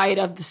the guide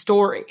of the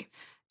story.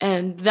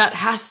 And that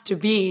has to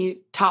be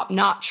top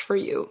notch for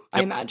you,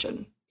 I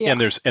imagine. Yeah.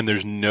 And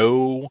there's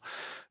no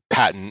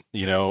patent,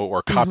 you know,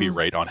 or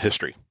copyright on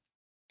history.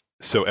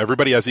 So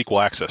everybody has equal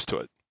access to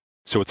it.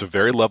 So it's a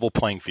very level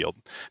playing field.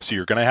 So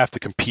you're going to have to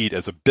compete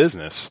as a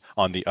business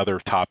on the other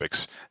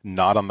topics,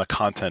 not on the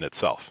content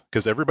itself,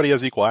 because everybody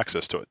has equal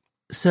access to it.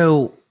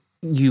 So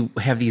you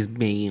have these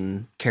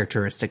main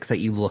characteristics that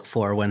you look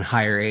for when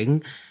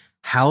hiring.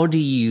 How do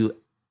you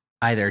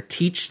either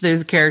teach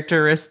those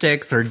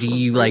characteristics, or do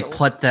you like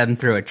put them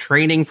through a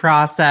training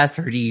process,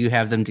 or do you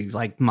have them do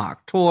like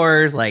mock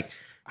tours? Like,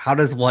 how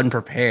does one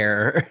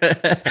prepare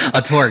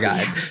a tour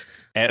guide?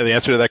 And the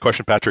answer to that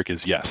question, Patrick,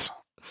 is yes.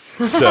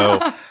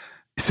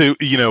 So,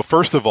 you know,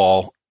 first of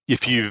all,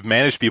 if you've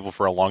managed people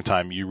for a long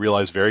time, you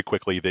realize very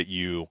quickly that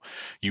you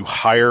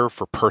hire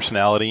for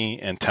personality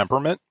and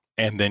temperament,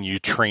 and then you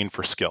train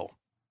for skill.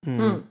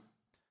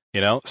 You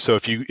know, so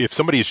if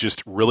somebody is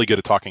just really good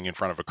at talking in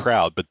front of a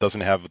crowd, but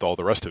doesn't have all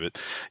the rest of it,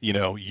 you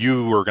know,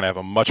 you are going to have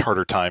a much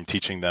harder time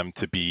teaching them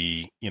to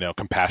be, you know,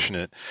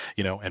 compassionate,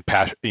 you know, and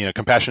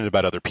compassionate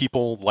about other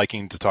people,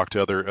 liking to talk to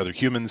other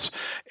humans,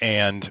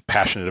 and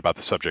passionate about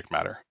the subject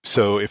matter.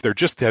 So if they're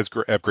just have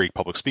great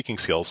public speaking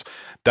skills,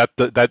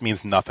 that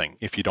means nothing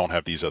if you don't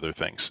have these other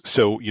things.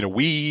 So, you know,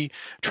 we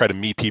try to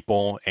meet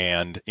people,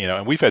 and, you know,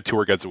 and we've had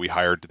tour guides that we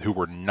hired who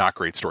were not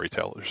great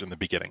storytellers in the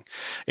beginning,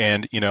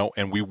 and, you know,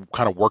 and we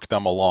kind of work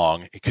them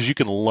along, because you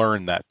can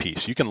learn that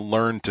piece. You can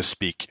learn to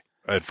speak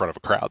in front of a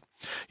crowd.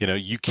 You know,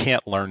 you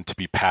can't learn to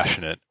be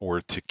passionate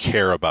or to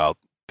care about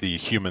the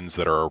humans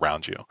that are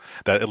around you.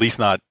 That, at least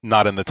not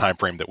in the time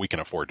frame that we can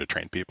afford to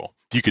train people.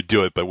 You could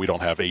do it, but we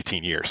don't have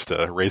 18 years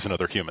to raise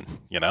another human,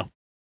 you know?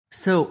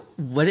 So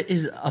what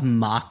is a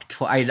mock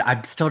tour?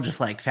 I'm still just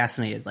like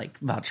fascinated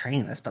like about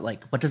training this, but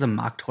like, what does a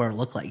mock tour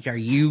look like? Are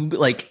you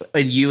like,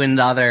 you and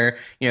the other,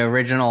 you know,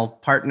 original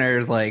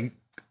partners like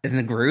in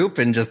the group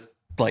and just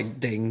like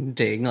ding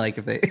ding, like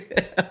if they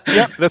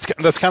yeah, that's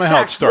kind of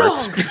how it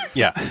starts.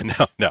 Yeah,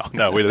 no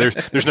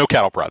there's no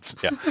cattle prods.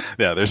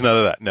 Yeah, there's none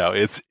of that. No,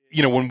 it's,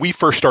 you know, when we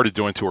first started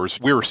doing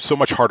tours, we were so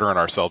much harder on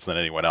ourselves than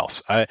anyone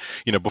else.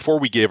 You know, before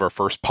we gave our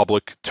first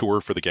public tour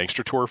for the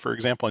Gangster Tour, for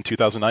example, in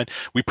 2009,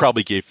 we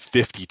probably gave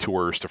 50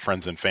 tours to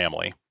friends and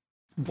family.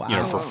 Wow. You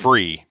know, for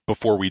free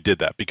before we did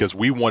that, because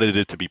we wanted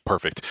it to be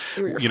perfect.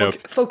 You know,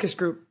 focus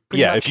group.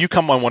 Yeah, much. If you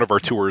come on one of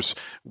our tours,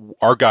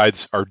 our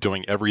guides are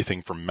doing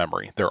everything from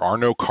memory. There are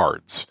no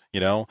cards. You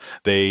know,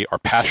 they are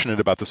passionate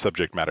about the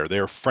subject matter. They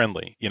are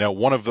friendly. You know,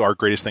 one of our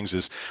greatest things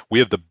is we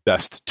have the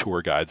best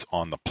tour guides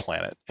on the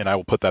planet, and I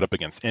will put that up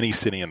against any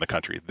city in the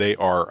country. They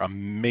are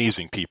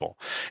amazing people,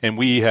 and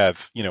we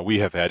have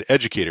had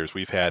educators,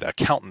 we've had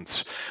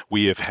accountants,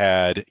 we have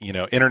had, you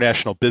know,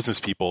 international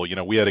business people. You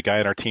know, we had a guy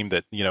on our team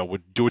that, you know,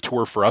 would do a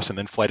tour for us and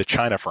then fly to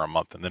China for a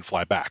month and then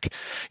fly back.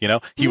 You know,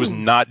 he was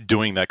not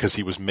doing that because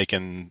he was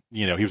making,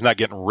 you know, he was not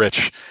getting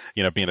rich,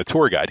 you know, being a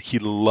tour guide. He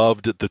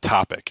loved the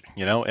topic,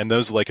 you know, and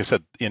those, like I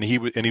said, and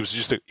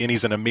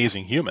he's an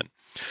amazing human.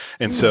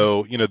 And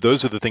so, you know,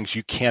 those are the things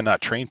you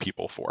cannot train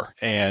people for.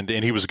 And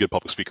he was a good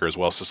public speaker as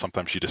well. So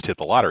sometimes you just hit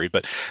the lottery.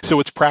 But so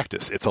it's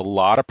practice. It's a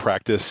lot of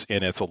practice,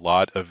 and it's a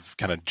lot of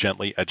kind of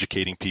gently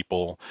educating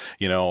people,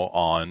 you know,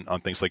 on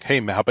things like, hey,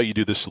 how about you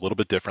do this a little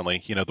bit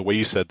differently? You know, the way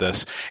you said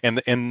this.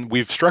 And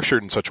we've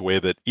structured in such a way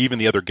that even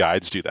the other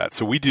guides do that.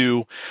 So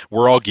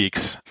we're all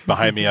geeks.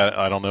 Behind me,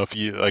 I don't know if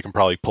I can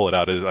probably pull it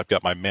out. I've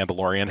got my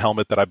Mandalorian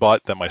helmet that I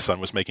bought that my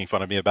son was making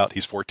fun of me about.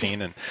 He's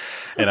 14. And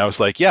I was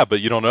like, yeah, but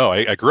you don't know.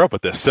 I grew up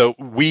with this. So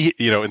we,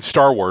 you know, in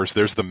Star Wars,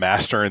 there's the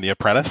master and the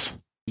apprentice,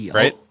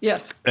 right?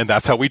 Yes. And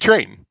that's how we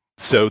train.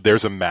 So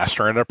there's a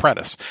master and an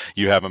apprentice.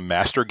 You have a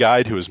master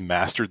guide who has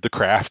mastered the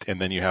craft, and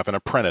then you have an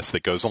apprentice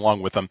that goes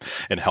along with them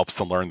and helps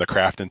to learn the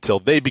craft until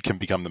they can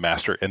become the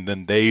master, and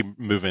then they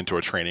move into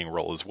a training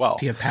role as well.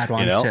 Do you have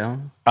Padawans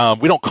too?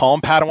 We don't call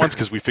them Padawans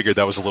because we figured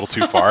that was a little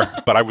too far,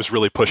 but I was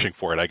really pushing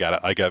for it.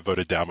 I got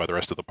voted down by the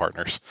rest of the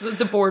partners.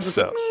 The board was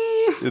like,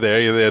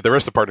 the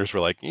rest of the partners were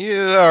like,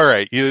 yeah, all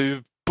right,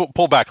 you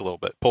pull back a little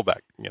bit, pull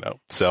back,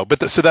 So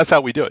that's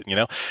how we do it.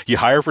 You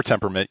hire for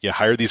temperament, you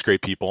hire these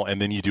great people,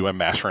 and then you do a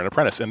master and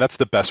apprentice, and that's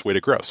the best way to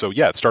grow. So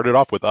yeah, it started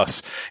off with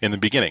us in the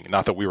beginning.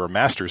 Not that we were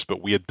masters,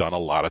 but we had done a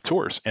lot of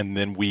tours, and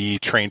then we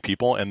trained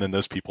people, and then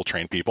those people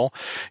trained people,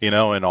 and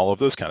all of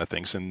those kind of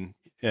things, and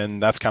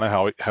that's kind of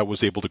how it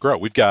was able to grow.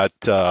 We've got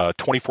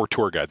 24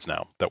 tour guides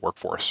now that work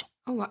for us.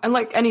 Oh, wow. And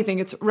like anything,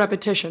 it's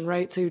repetition,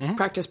 right? So you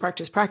practice.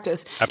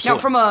 Absolutely. Now,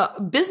 from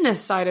a business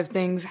side of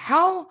things,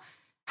 how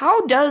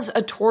does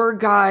a tour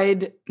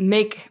guide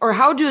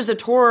how does a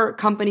tour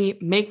company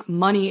make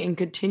money and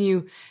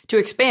continue to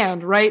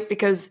expand, right?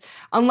 Because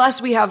unless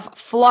we have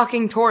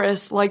flocking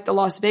tourists like the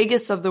Las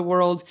Vegas of the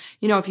world,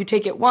 if you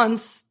take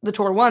the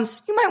tour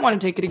once, you might want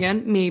to take it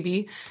again,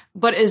 maybe.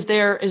 But is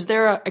there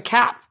a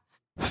cap?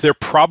 There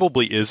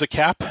probably is a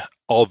cap.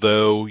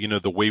 Although,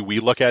 the way we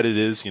look at it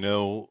is,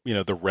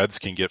 the Reds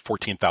can get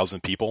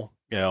 14,000 people,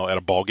 at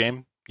a ball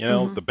game.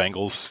 The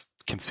Bengals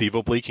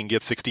conceivably can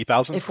get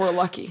 60,000 if we're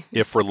lucky.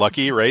 If we're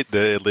lucky, right?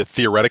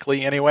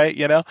 Theoretically, anyway,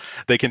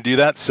 they can do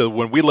that. So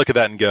when we look at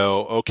that and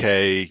go,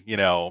 okay,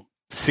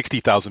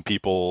 60,000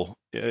 people,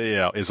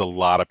 is a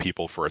lot of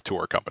people for a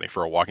tour company,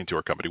 for a walking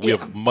tour company. We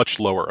have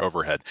much lower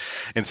overhead,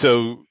 and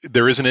so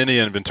there isn't any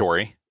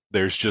inventory.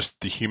 There's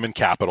just the human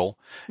capital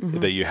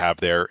that you have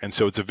there. And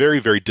so it's a very,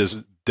 very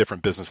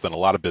different business than a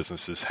lot of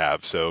businesses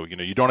have. So,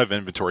 you don't have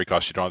inventory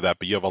costs, you don't have that,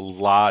 but you have a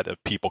lot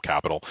of people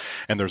capital,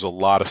 and there's a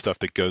lot of stuff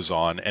that goes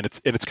on, and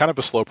it's kind of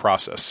a slow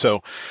process.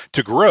 So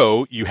to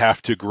grow, you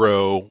have to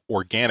grow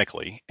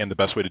organically. And the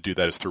best way to do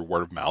that is through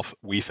word of mouth,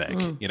 we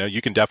think.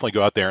 You can definitely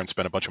go out there and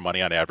spend a bunch of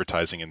money on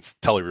advertising and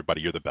tell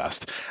everybody you're the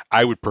best.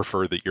 I would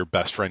prefer that your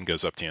best friend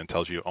goes up to you and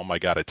tells you, oh my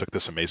God, I took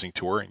this amazing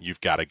tour and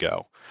you've got to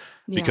go.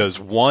 Because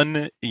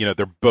one,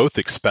 they're both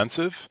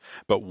expensive,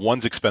 but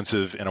one's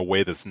expensive in a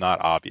way that's not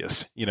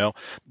obvious.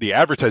 The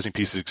advertising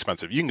piece is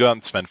expensive. You can go out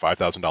and spend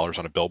 $5,000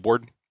 on a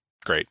billboard.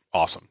 Great.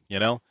 Awesome.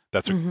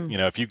 That's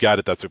if you got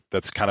it,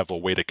 that's kind of a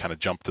way to kind of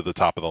jump to the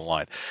top of the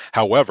line.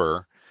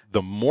 However,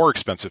 the more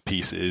expensive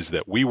piece is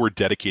that we were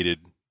dedicated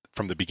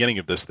from the beginning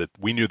of this, that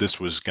we knew this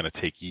was going to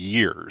take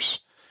years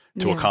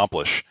to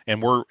accomplish.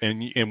 And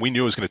we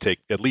knew it was going to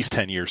take at least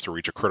 10 years to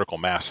reach a critical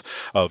mass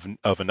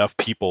of enough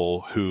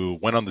people who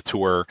went on the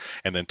tour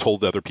and then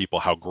told other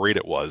people how great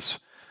it was,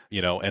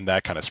 and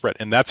that kind of spread.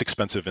 And that's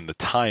expensive in the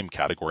time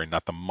category,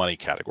 not the money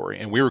category.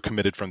 And we were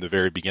committed from the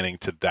very beginning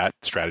to that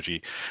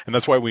strategy. And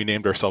that's why we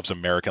named ourselves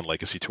American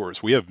Legacy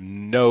Tours. We have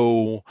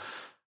no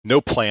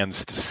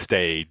plans to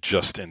stay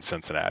just in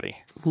Cincinnati.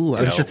 Ooh,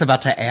 I was just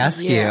about to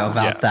ask you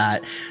about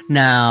that.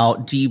 Now,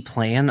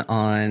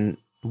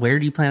 where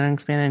do you plan on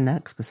expanding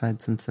next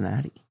besides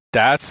Cincinnati?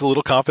 That's a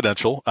little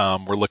confidential.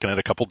 We're looking at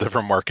a couple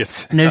different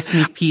markets. No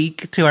sneak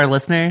peek to our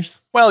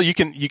listeners? Well, you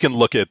can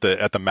look at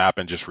the map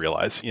and just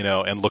realize,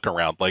 and look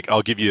around. Like,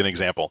 I'll give you an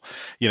example.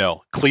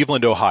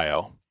 Cleveland,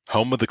 Ohio,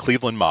 home of the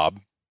Cleveland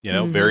Mob,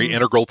 very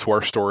integral to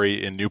our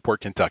story in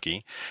Newport,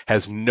 Kentucky,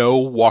 has no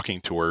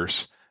walking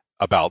tours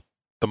about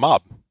the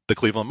mob, the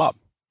Cleveland Mob.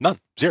 None.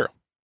 Zero.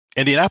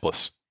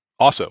 Indianapolis.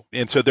 Also.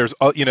 And so there's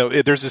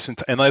this,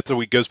 and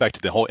that goes back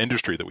to the whole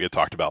industry that we had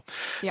talked about.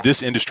 Yeah.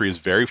 This industry is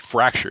very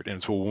fractured.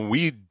 And so when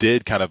we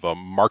did kind of a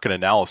market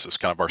analysis,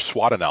 kind of our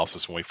SWOT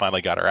analysis, when we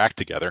finally got our act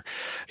together,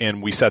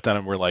 and we sat down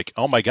and we're like,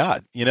 oh my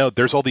God,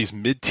 there's all these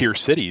mid-tier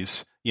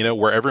cities,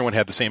 where everyone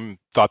had the same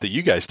thought that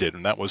you guys did.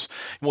 And that was,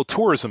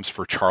 tourism's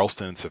for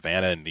Charleston and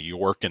Savannah and New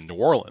York and New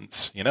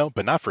Orleans,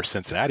 but not for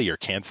Cincinnati or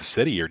Kansas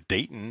City or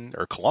Dayton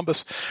or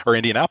Columbus or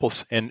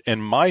Indianapolis. And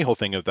my whole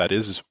thing of that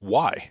is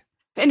why?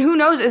 And who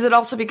knows, is it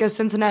also because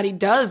Cincinnati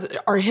does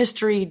our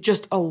history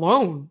just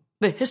alone?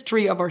 The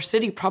history of our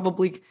city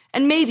probably,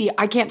 and maybe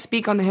I can't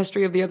speak on the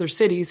history of the other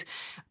cities,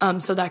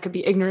 so that could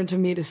be ignorant of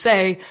me to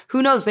say.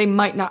 Who knows, they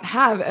might not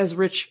have as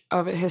rich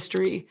of a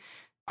history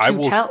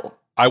to tell.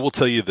 I will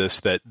tell you this,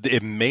 that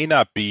it may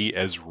not be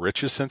as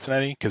rich as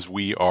Cincinnati because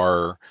we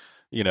are...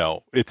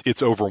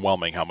 it's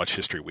overwhelming how much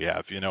history we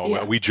have.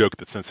 We joke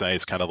that Cincinnati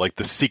is kind of like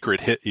the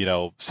secret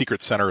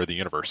center of the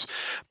universe.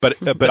 But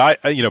I,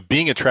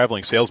 being a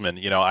traveling salesman,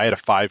 I had a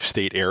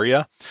 5-state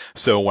area.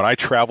 So when I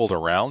traveled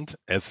around,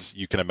 as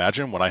you can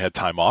imagine, when I had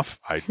time off,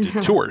 I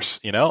did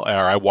tours, or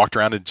I walked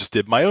around and just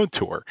did my own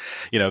tour.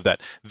 That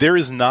there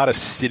is not a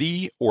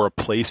city or a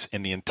place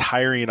in the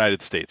entire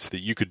United States that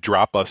you could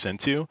drop us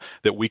into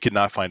that we could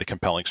not find a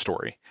compelling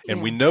story.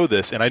 And we know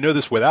this, and I know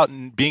this without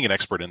being an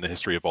expert in the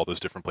history of all those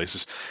different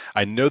places.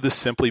 I know this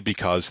simply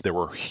because there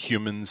were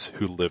humans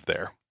who lived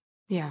there.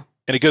 Yeah.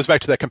 And it goes back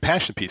to that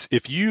compassion piece.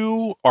 If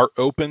you are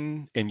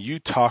open and you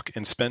talk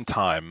and spend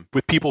time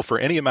with people for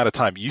any amount of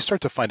time, you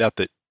start to find out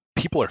that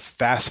people are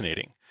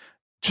fascinating.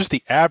 Just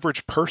the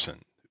average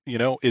person,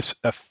 is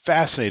a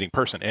fascinating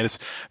person, and it's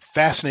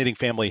fascinating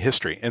family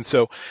history. And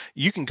so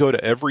you can go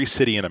to every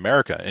city in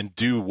America and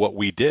do what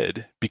we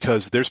did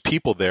because there's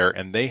people there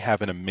and they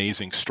have an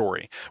amazing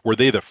story. Were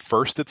they the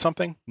first at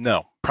something?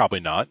 No, probably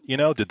not.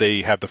 Did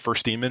they have the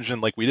first steam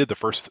engine like we did, the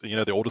first,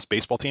 the oldest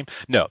baseball team?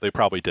 No, they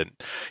probably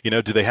didn't.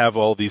 Do they have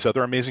all these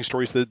other amazing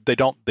stories that they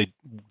don't?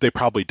 They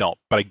probably don't.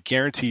 But I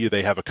guarantee you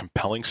they have a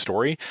compelling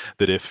story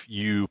that if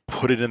you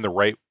put it in the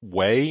right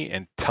way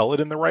and tell it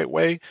in the right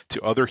way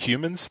to other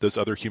humans, those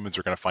other humans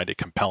are going to find it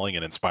compelling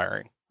and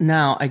inspiring.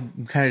 Now, I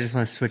kind of just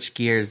want to switch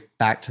gears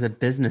back to the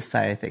business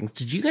side of things.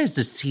 Did you guys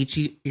just teach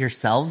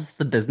yourselves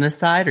the business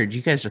side, or did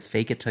you guys just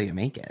fake it till you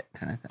make it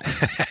kind of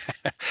thing?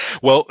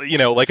 Well,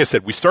 like I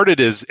said, we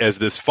started as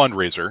this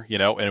fundraiser,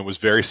 and it was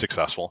very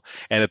successful.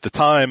 And at the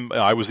time,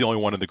 I was the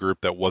only one in the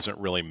group that wasn't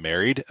really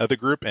married at the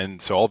group.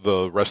 And so all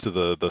the rest of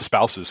the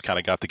spouses kind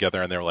of got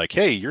together and they were like,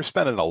 hey, you're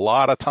spending a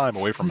lot of time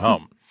away from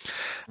home.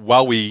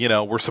 While we,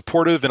 were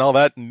supportive and all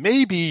that,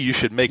 maybe you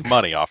should make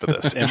money off of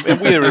this.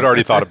 And we had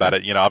already thought about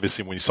it.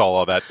 Obviously when you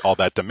saw all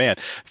that demand,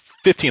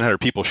 1,500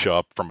 people show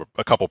up from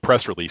a couple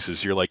press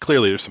releases. You're like,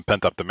 clearly there's some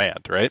pent up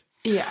demand, right?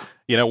 Yeah.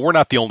 We're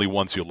not the only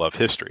ones who love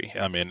history.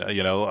 I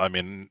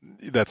mean,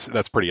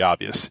 that's pretty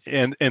obvious.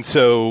 And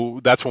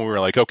so that's when we were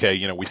like,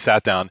 okay, we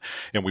sat down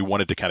and we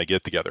wanted to kind of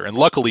get together. And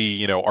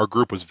luckily, our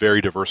group was very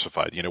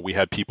diversified. We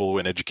had people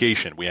in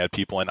education, we had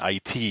people in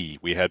IT,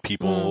 we had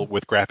people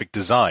with graphic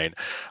design.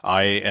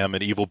 I am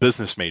an evil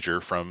business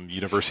major from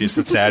University of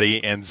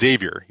Cincinnati and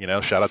Xavier,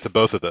 shout out to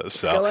both of those.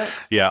 So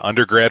yeah,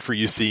 undergrad for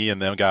UC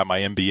and then got my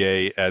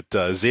MBA at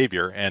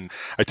Xavier. And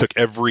I took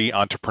every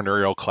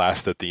entrepreneurial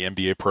class that the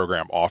MBA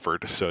program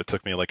offered. So it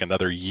took me like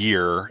another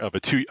year of my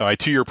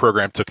 2-year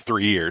program took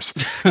 3 years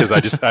because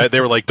they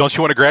were like, don't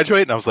you want to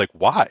graduate? And I was like,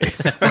 why?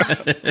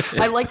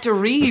 I like to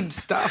read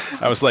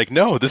stuff. I was like,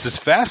 no, this is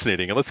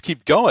fascinating and let's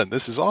keep going.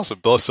 This is awesome.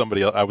 Plus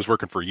somebody else, I was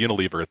working for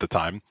Unilever at the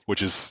time,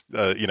 which is,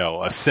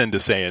 a sin to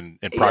say in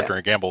Procter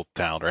and Gamble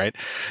town, right?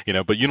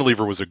 But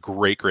Unilever was a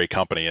great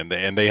company and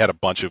they had a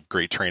bunch of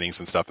great trainings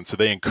and stuff. And so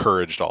they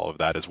encouraged all of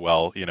that as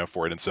well,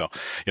 for it. And so,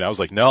 I was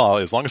like, no,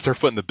 as long as they're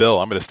footing the bill,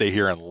 I'm going to stay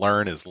here and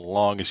learn as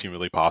long as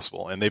humanly possible.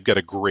 And they've got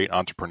a great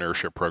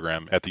entrepreneurship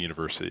program at the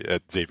university,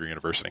 at Xavier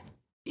University.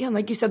 Yeah, and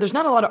like you said, there's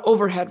not a lot of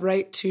overhead,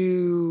 right,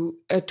 to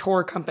a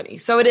tour company.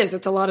 So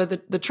it's a lot of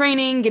the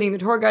training, getting the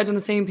tour guides on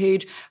the same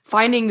page,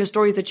 finding the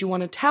stories that you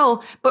want to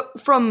tell.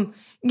 But from,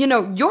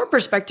 your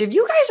perspective,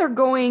 you guys are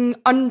going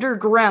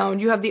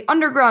underground. You have the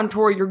underground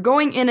tour. You're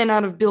going in and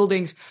out of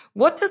buildings.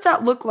 What does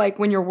that look like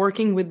when you're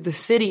working with the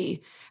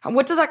city?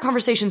 What does that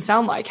conversation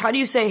sound like? How do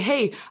you say,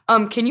 hey,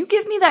 can you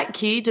give me that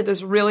key to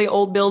this really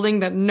old building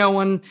that no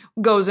one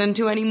goes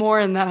into anymore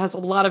and that has a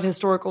lot of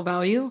historical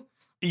value?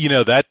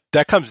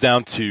 That comes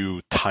down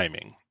to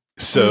timing.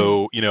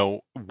 So,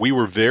 we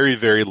were very,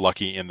 very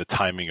lucky in the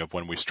timing of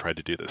when we tried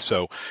to do this.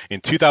 So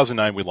in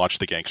 2009, we launched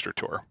the Gangster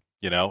Tour.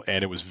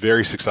 And it was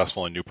very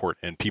successful in Newport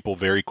and people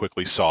very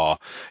quickly saw,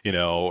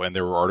 and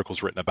there were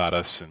articles written about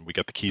us and we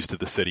got the keys to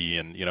the city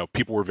and,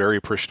 people were very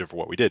appreciative of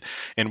what we did.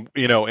 And,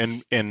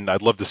 and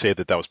I'd love to say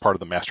that was part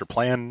of the master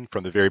plan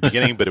from the very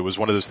beginning, but it was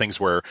one of those things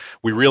where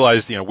we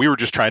realized, we were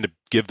just trying to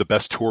give the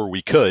best tour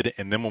we could.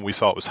 And then when we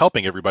saw it was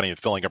helping everybody and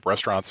filling up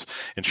restaurants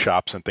and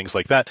shops and things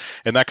like that,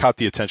 and that caught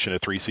the attention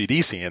of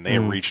 3CDC and they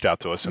reached out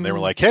to us and they were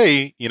like,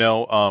 hey,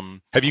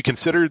 have you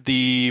considered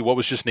what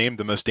was just named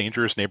the most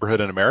dangerous neighborhood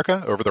in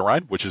America, Over the Rhine?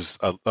 Which is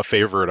a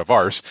favorite of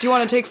ours. Do you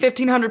want to take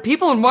 1,500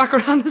 people and walk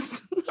around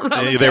this?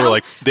 They were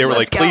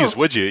like, please,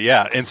 would you?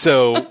 Yeah. And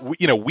so,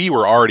 we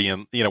were already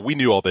in, we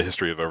knew all the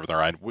history of Over the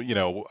Rhine.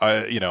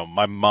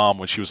 My mom,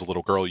 when she was a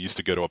little girl, used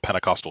to go to a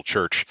Pentecostal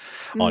church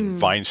on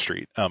Vine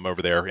Street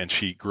over there, and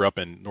she grew up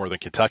in northern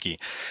Kentucky.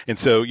 And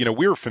so,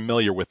 we were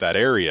familiar with that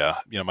area.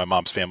 My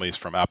mom's family is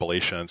from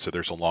Appalachia, and so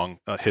there's a long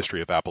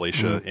history of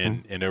Appalachia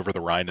in Over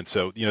the Rhine. And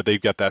so, they've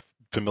got that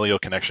familial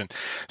connection.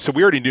 So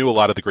we already knew a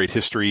lot of the great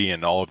history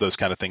and all of those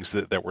kind of things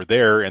that were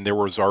there. And there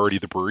was already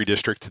the brewery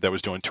district that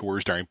was doing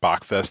tours during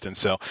Bachfest. And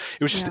so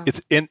it was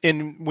just,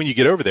 and when you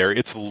get over there,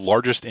 it's the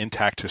largest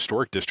intact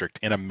historic district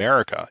in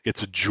America.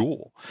 It's a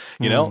jewel,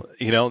 now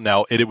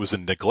it was a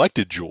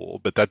neglected jewel,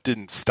 but that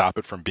didn't stop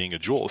it from being a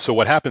jewel. So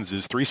what happens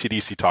is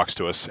 3CDC talks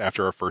to us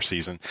after our first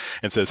season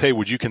and says, hey,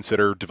 would you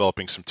consider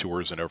developing some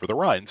tours in Over the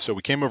Rhine? So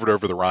we came over to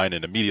Over the Rhine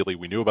and immediately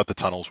we knew about the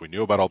tunnels. We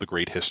knew about all the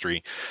great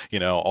history,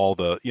 all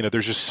the,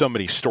 there's just so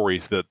many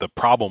stories. The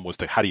problem was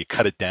how do you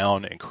cut it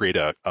down and create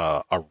a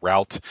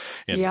route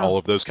and all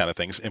of those kind of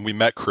things. And we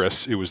met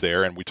Chris, who was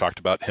there, and we talked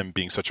about him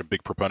being such a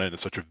big proponent and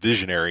such a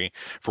visionary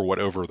for what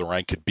Over the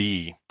Rhine could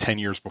be 10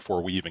 years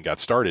before we even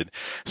got started.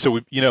 So,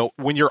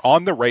 when you're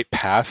on the right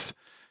path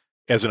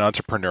as an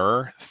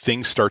entrepreneur,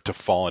 things start to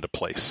fall into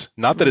place.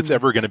 Not that it's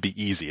ever going to be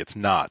easy. It's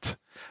not.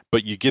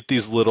 But you get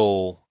these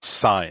little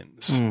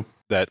signs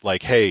that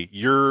like, hey,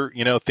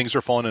 things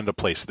are falling into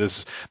place.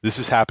 This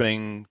is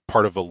happening,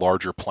 part of a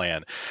larger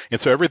plan. And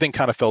so everything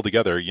kind of fell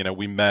together.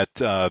 We met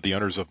the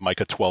owners of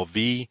Mica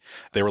 12V.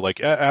 They were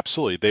like,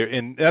 absolutely.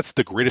 And that's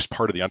the greatest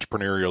part of the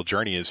entrepreneurial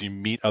journey is you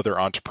meet other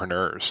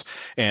entrepreneurs.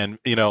 And,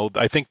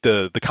 I think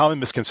the common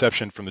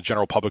misconception from the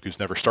general public who's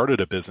never started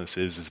a business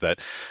is that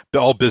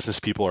all business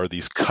people are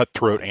these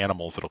cutthroat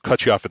animals that'll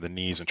cut you off at the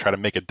knees and try to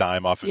make a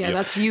dime off of you. Yeah,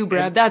 that's you,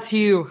 Brad. That's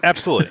you.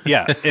 Absolutely.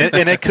 Yeah.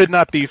 and it could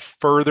not be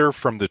further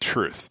from the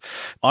truth.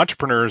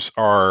 Entrepreneurs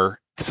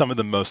are some of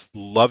the most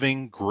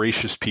loving,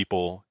 gracious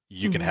people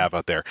you can have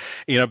out there,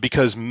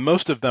 because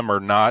most of them are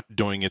not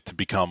doing it to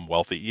become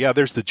wealthy. Yeah,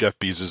 there's the Jeff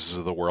Bezos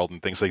of the world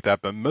and things like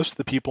that, but most of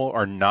the people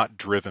are not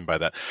driven by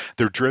that.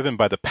 They're driven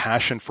by the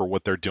passion for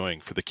what they're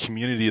doing, for the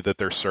community that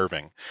they're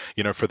serving,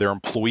 for their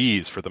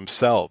employees, for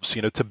themselves,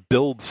 to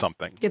build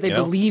something. Yeah, they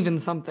believe in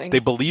something. They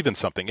believe in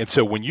something. And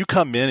so when you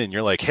come in and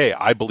you're like, hey,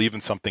 I believe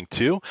in something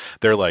too,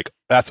 they're like,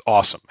 that's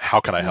awesome.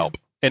 How can I help?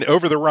 And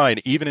Over the Rhine,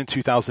 even in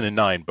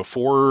 2009,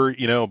 before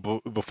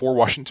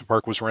Washington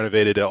Park was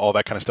renovated, all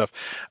that kind of stuff,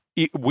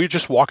 we're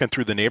just walking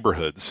through the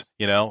neighborhoods.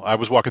 I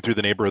was walking through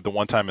the neighborhood the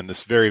one time, and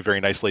this very, very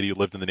nice lady who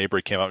lived in the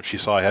neighborhood came up and she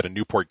saw I had a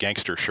Newport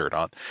Gangster shirt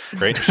on,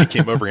 right? And she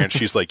came over here and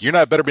she's like, "You're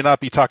better not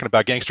be talking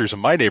about gangsters in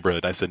my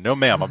neighborhood." And I said, "No,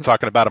 ma'am, I'm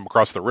talking about them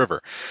across the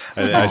river."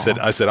 And I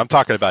said, "I'm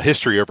talking about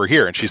history over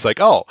here." And she's like,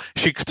 "Oh,"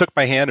 she took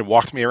my hand and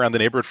walked me around the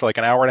neighborhood for like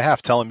an hour and a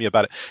half telling me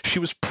about it. She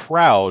was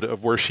proud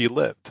of where she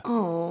lived.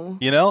 Oh,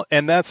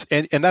 and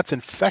that's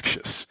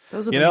infectious.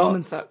 Those are the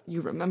moments that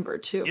you remember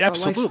too.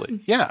 Absolutely.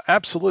 Yeah,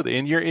 absolutely.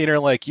 And you're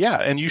like, yeah,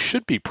 and you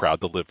should be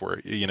proud to live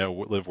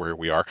where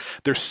we are.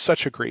 There's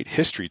such a great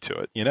history to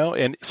it,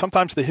 and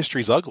sometimes the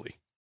history's ugly,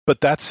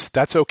 but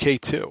that's okay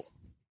too.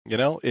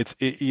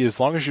 As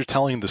long as you're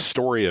telling the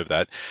story of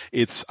that,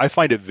 I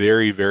find it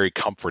very, very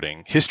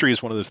comforting. History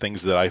is one of those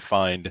things that I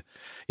find,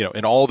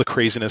 in all the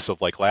craziness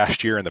of like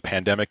last year and the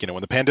pandemic,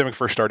 when the pandemic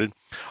first started,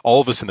 all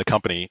of us in the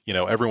company,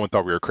 everyone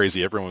thought we were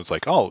crazy. Everyone was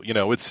like, oh,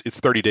 it's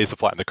 30 days to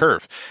flatten the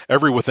curve.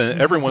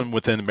 Everyone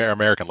within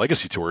American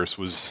Legacy Tours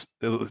was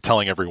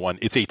telling everyone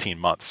it's 18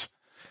 months.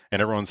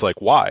 And everyone's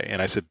like, why?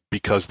 And I said,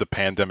 because the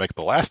pandemic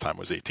the last time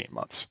was 18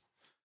 months.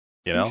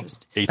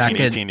 18,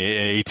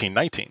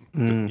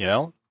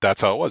 19,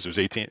 that's how it was.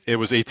 It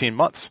was 18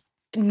 months.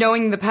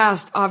 Knowing the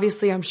past,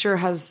 obviously, I'm sure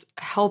has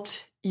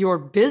helped your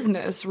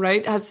business,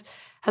 right? Has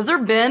there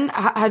been,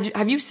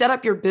 have you set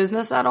up your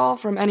business at all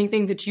from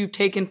anything that you've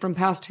taken from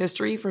past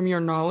history, from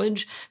your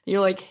knowledge? You're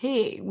like,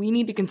 hey, we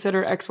need to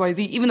consider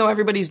XYZ, even though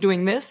everybody's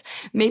doing this,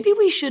 maybe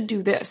we should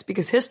do this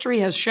because history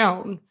has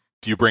shown.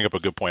 You bring up a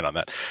good point on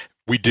that.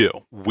 We do.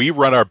 We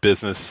run our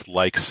business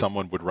like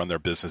someone would run their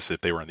business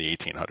if they were in the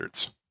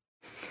 1800s.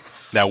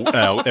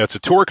 Now, it's a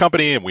tour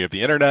company and we have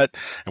the internet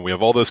and we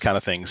have all those kind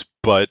of things,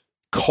 but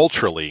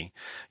culturally,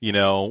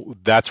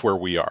 that's where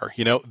we are.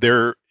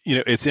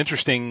 It's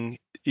interesting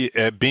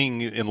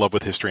being in love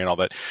with history and all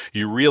that.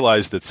 You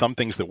realize that some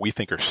things that we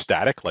think are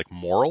static, like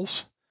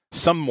morals,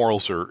 some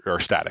morals are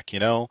static,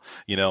 thou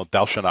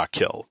shalt not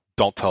kill.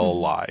 Don't tell a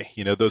lie,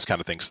 those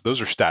kind of things. Those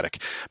are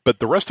static. But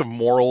the rest of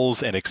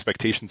morals and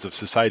expectations of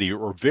society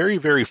are very,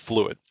 very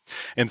fluid.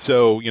 And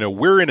so,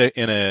 we're in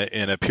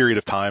a period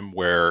of time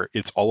where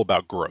it's all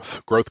about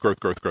growth, right?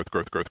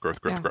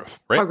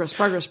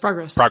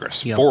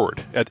 Progress, yep.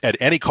 Forward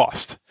at any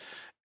cost.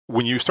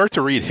 When you start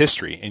to read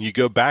history and you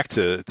go back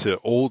to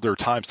older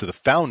times, to the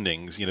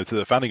foundings, to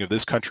the founding of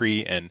this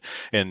country and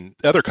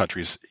other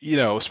countries,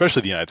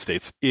 especially the United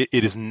States,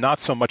 it is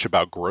not so much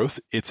about growth.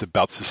 It's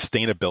about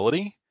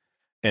sustainability.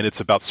 And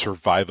it's about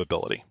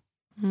survivability.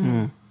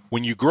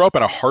 When you grow up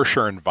in a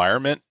harsher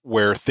environment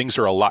where things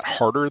are a lot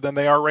harder than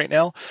they are right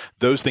now,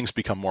 those things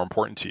become more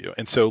important to you.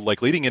 And so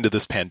like leading into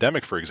this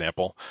pandemic, for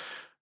example,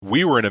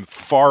 we were in a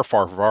far,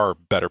 far, far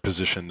better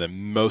position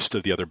than most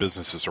of the other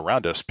businesses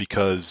around us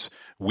because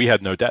we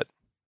had no debt.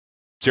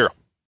 Zero.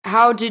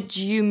 How did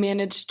you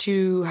manage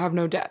to have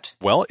no debt?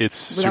 Well, it's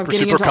super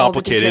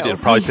complicated. It'll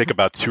probably take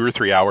about 2 or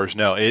 3 hours.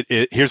 No,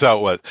 here's how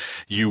it was.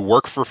 You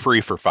work for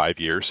free for 5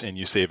 years and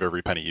you save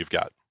every penny you've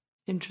got.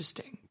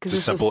 Interesting.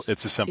 It's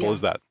as simple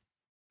as that.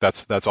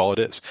 That's all it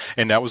is.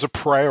 And that was a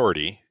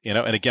priority, and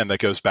again, that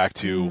goes back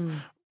to,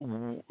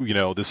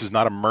 this is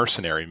not a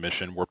mercenary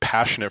mission. We're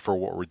passionate for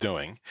what we're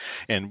doing.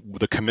 And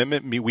the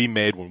commitment we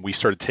made when we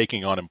started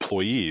taking on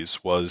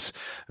employees was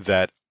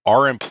that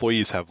our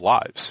employees have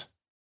lives.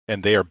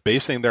 And they are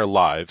basing their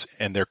lives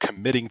and they're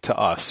committing to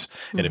us.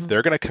 And if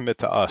they're going to commit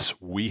to us,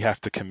 we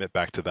have to commit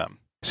back to them.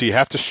 So you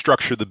have to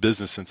structure the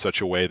business in such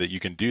a way that you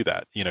can do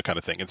that, kind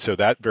of thing. And so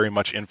that very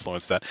much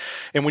influenced that.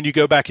 And when you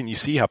go back and you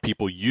see how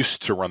people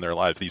used to run their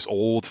lives, these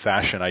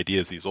old-fashioned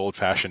ideas, these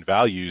old-fashioned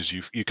values,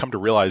 you come to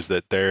realize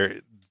that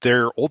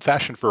they're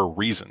old-fashioned for a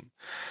reason.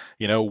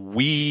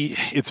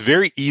 It's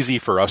very easy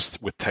for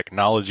us with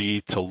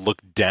technology to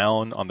look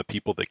down on the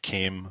people that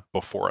came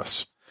before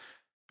us,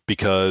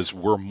 because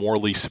we're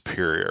morally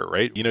superior,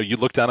 right? You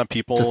look down on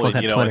people, just look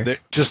at Twitter.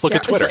 Just look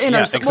at Twitter.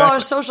 Our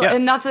social,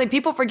 and not to say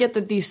people forget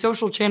that these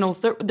social channels,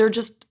 they're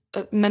just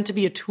meant to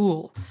be a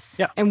tool.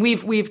 Yeah. And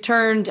we've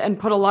turned and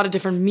put a lot of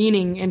different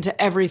meaning into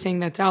everything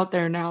that's out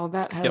there now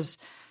that has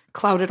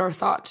clouded our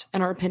thought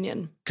and our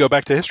opinion. Go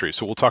back to history.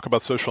 So we'll talk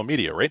about social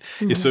media, right?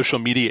 Is social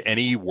media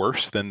any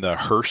worse than the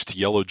Hearst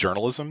yellow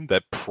journalism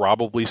that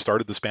probably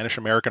started the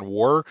Spanish-American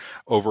War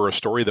over a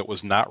story that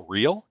was not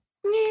real?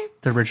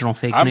 The original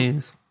fake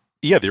news.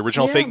 Yeah, the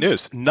original fake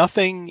news.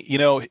 Nothing,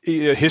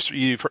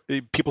 history,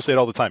 people say it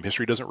all the time.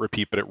 History doesn't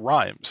repeat, but it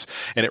rhymes.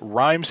 And it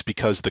rhymes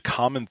because the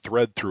common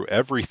thread through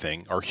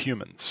everything are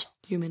humans.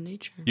 Human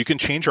nature. You can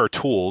change our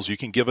tools. You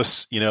can give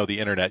us, the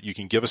internet. You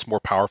can give us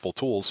more powerful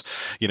tools.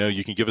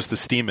 You can give us the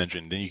steam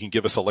engine. Then you can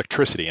give us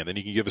electricity, and then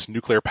you can give us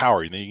nuclear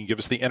power. And then you can give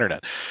us the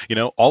internet.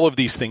 All of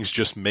these things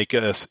just make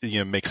us,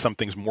 make some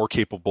things more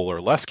capable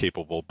or less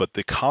capable. But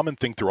the common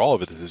thing through all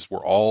of it is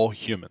we're all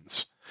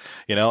humans.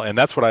 And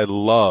that's what I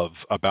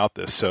love about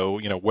this.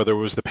 So, whether it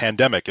was the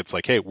pandemic, it's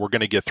like, hey, we're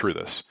going to get through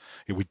this.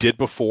 We did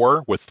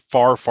before with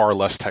far, far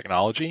less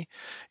technology,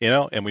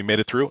 and we made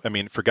it through. I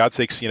mean, for God's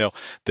sakes, it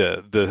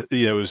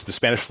was the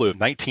Spanish flu of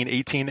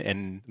 1918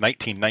 and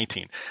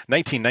 1919.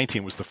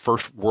 1919 was the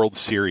first World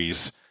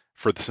Series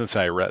for the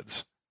Cincinnati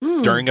Reds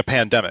during a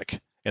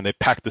pandemic. And they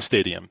packed the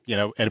stadium,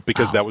 and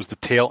because that was the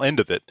tail end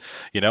of it,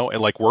 and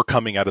like we're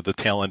coming out of the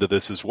tail end of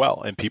this as well.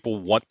 And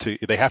people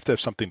they have to have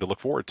something to look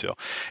forward to.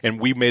 And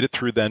we made it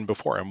through then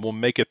before, and we'll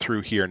make it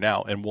through here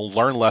now. And we'll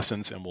learn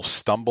lessons, and we'll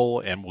stumble,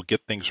 and we'll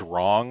get things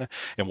wrong,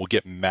 and we'll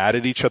get mad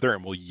at each other,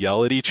 and we'll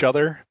yell at each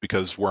other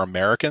because we're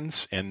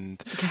Americans.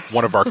 And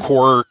one of our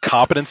core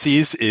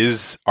competencies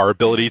is our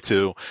ability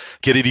to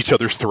get at each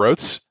other's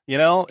throats,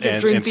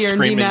 and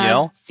scream and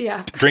yell.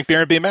 Yeah. Drink beer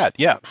and be mad.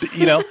 Yeah.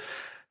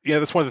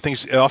 That's one of the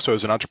things also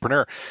as an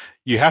entrepreneur,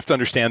 you have to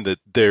understand that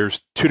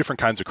there's two different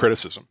kinds of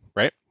criticism,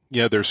 right?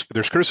 There's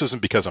criticism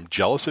because I'm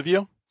jealous of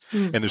you,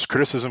 and there's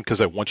criticism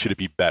because I want you to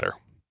be better.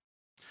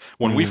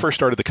 When we first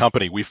started the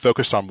company, we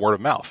focused on word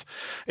of mouth.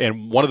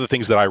 And one of the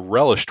things that I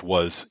relished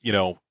was,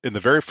 in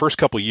the very first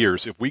couple of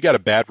years, if we got a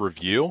bad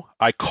review,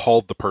 I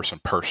called the person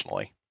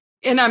personally.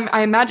 And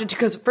I imagine,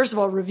 because first of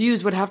all,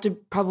 reviews would have to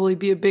probably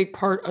be a big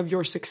part of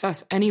your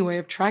success anyway,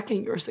 of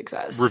tracking your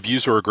success.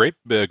 Reviews are a great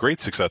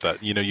success at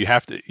that. You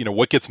have to,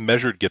 what gets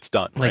measured gets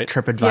done. Like right?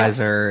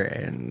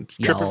 TripAdvisor and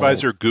Yelp.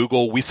 TripAdvisor,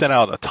 Google. We sent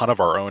out a ton of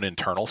our own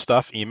internal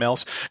stuff,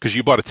 emails, because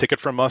you bought a ticket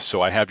from us,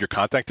 so I have your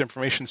contact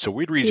information. So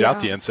we'd reach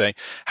out to you and say,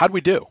 how'd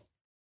we do?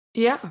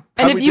 Yeah.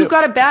 And if you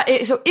got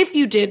if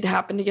you did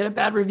happen to get a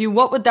bad review,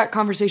 what would that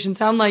conversation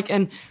sound like?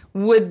 And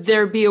would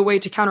there be a way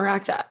to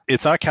counteract that?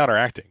 It's not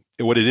counteracting.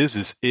 What it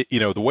is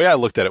the way I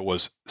looked at it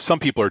was some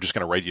people are just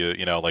going to write you,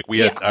 like we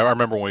had, I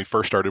remember when we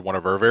first started one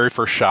of our very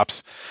first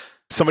shops,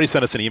 somebody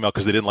sent us an email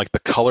because they didn't like the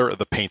color of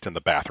the paint in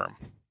the bathroom.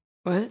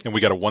 What? And we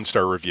got a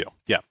 1-star review.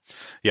 Yeah.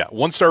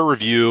 1-star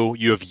review.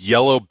 You have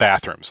yellow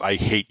bathrooms. I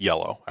hate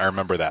yellow. I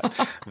remember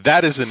that.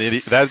 That is an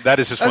idiot. That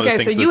is just one of those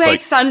things. Okay, so you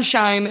hate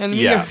sunshine, and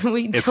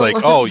it's like,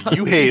 oh,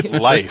 you hate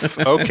life.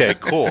 Okay,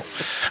 cool.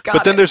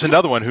 But then there's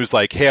another one who's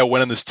like, hey, I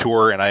went on this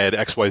tour and I had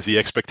XYZ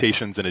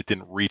expectations and it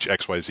didn't reach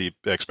XYZ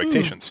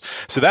expectations.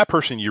 So that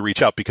person, you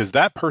reach out because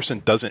that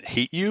person doesn't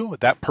hate you.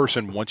 That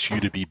person wants you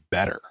to be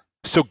better.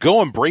 So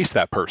go embrace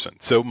that person.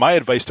 So my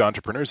advice to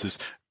entrepreneurs is,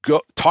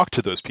 go talk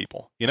to those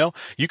people.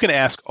 You can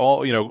ask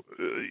all,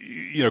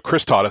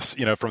 Chris taught us,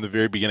 from the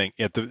very beginning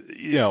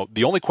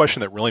the only question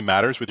that really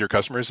matters with your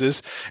customers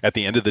is at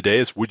the end of the day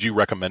is, would you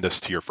recommend us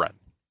to your friend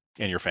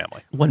and your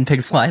family? One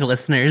Pig Fly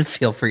listeners,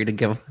 feel free to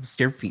give us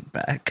your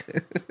feedback.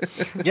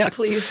 Yeah,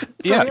 please.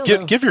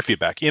 Give your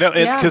feedback,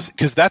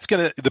 because that's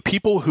the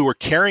people who are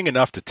caring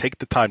enough to take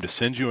the time to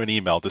send you an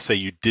email to say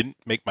you didn't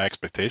make my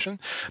expectation.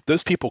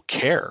 Those people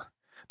care.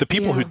 The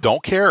people who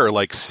don't care are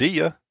like, see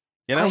ya.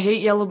 I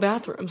hate yellow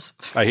bathrooms.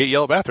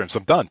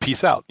 I'm done.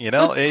 Peace out.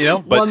 But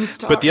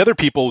the other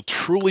people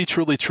truly,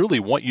 truly, truly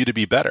want you to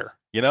be better.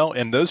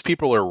 And those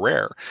people are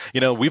rare.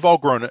 We've all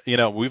grown.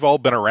 We've all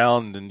been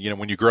around. And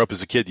when you grow up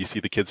as a kid, you see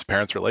the kids'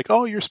 parents are like,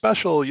 "Oh, you're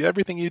special.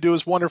 Everything you do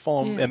is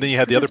wonderful." And then you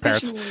had the other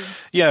parents.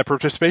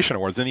 Participation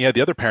awards. Then you had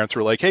the other parents who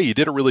were like, "Hey, you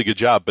did a really good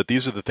job, but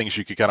these are the things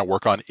you could kind of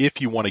work on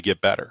if you want to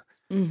get better."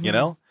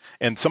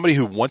 And somebody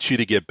who wants you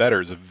to get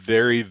better is a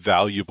very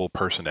valuable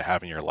person to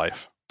have in your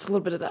life. A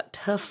little bit of that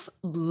tough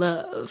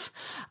love.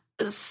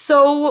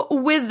 So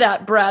with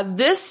that, Brad,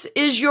 this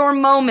is your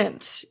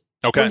moment.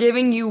 Okay. We're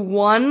giving you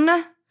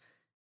one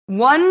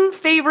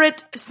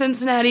favorite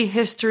Cincinnati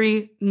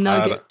history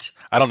nugget.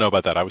 I don't know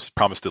about that. I was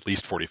promised at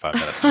least 45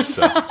 minutes.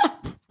 So.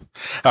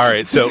 All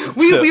right. So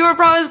we were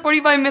promised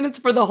 45 minutes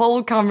for the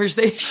whole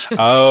conversation.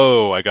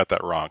 Oh, I got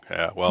that wrong.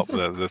 Yeah. Well,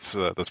 that's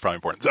probably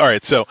important. All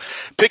right. So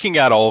picking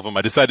out all of them,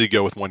 I decided to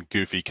go with one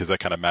goofy because that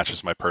kind of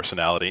matches my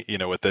personality,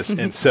 with this.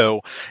 And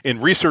so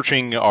in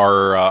researching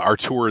our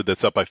tour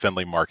that's up by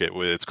Findlay Market,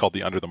 it's called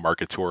the Under the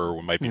Market Tour.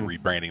 We might be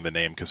rebranding the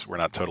name because we're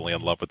not totally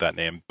in love with that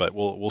name, but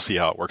we'll see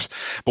how it works.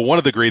 But one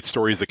of the great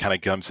stories that kind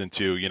of comes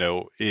into,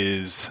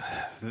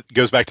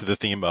 goes back to the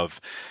theme of,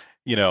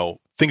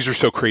 things are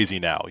so crazy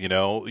now,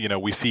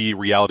 we see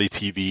reality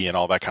TV and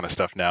all that kind of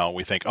stuff now. And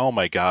we think, oh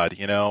my God,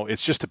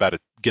 it's just about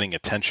getting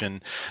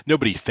attention.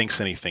 Nobody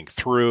thinks anything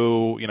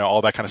through,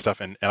 all that kind of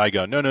stuff. And I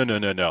go,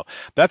 no.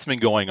 That's been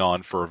going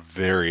on for a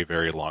very,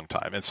 very long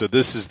time. And so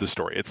this is the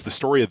story. It's the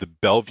story of the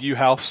Bellevue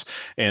House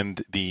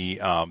and the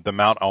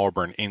Mount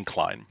Auburn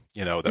incline.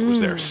 That was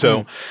there.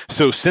 So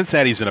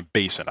Cincinnati's in a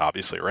basin,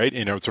 obviously, right?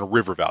 It's in a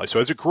river valley. So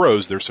as it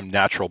grows, there's some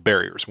natural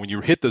barriers. When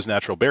you hit those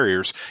natural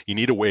barriers, you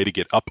need a way to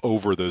get up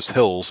over those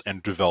hills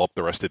and develop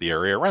the rest of the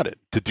area around it.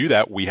 To do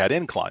that, we had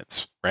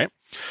inclines, right?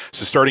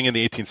 So starting in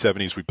the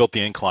 1870s, we built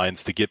the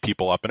inclines to get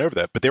people up and over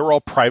that, but they were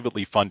all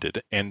privately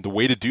funded. And the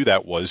way to do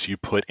that was you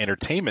put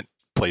entertainment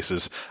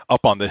places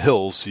up on the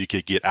hills so you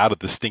could get out of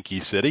the stinky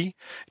city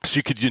so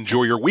you could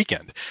enjoy your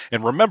weekend.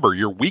 And remember,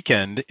 your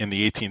weekend in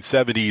the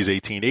 1870s,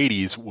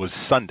 1880s was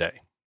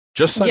Sunday.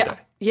 Just Sunday.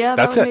 Yeah,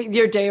 that's that would make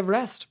your day of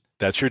rest.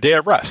 That's your day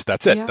of rest.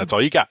 That's it. Yeah. That's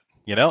all you got.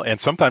 And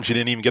sometimes you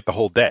didn't even get the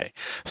whole day.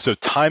 So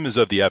time is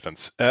of the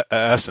essence.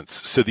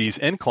 So these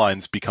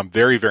inclines become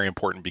very, very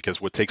important because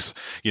what takes,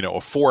 a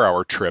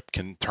 4-hour trip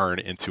can turn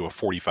into a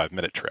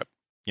 45-minute trip.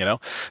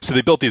 So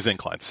they built these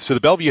inclines. So the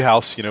Bellevue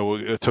House,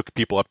 took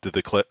people up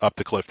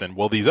to Clifton.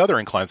 Well, these other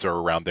inclines that are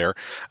around there,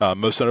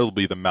 most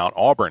notably the Mount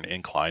Auburn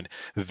incline,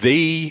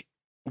 they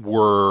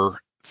were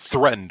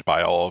threatened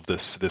by all of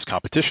this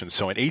competition.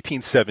 So in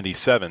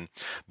 1877,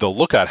 the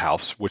Lookout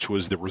House, which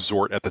was the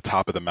resort at the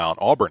top of the Mount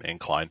Auburn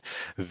incline,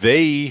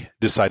 they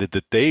decided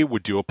that they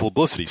would do a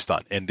publicity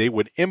stunt and they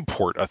would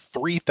import a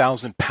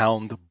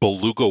 3,000-pound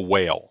beluga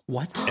whale.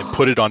 What? And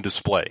put it on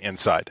display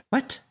inside.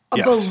 What?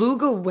 A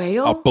beluga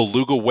whale? A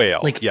beluga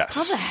whale, yes.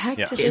 How the heck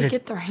did they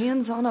get their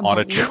hands on a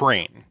beluga?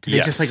 train? Did they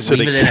just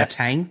leave it in a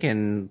tank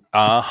and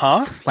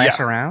splash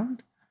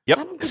around? Yep.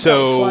 I don't think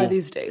that'll fly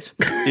these days.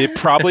 It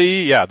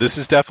probably, this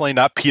is definitely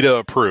not PETA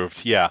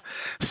approved. Yeah.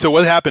 So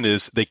what happened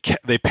is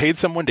they paid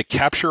someone to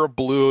capture a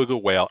beluga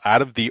whale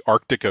out of the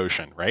Arctic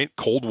Ocean, right?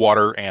 Cold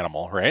water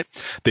animal, right?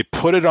 They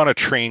put it on a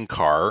train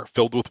car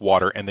filled with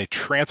water and they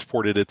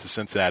transported it to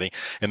Cincinnati.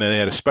 And then they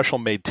had a special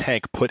made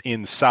tank put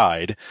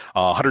inside,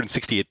 a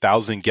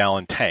 168,000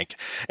 gallon tank.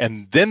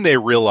 And then they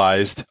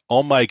realized,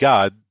 oh my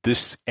God,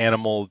 this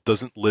animal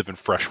doesn't live in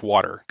fresh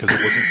water because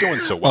it wasn't doing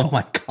so well. Oh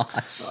my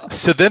gosh.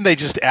 So then they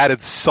just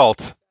added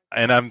salt.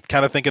 And I'm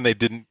kind of thinking they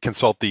didn't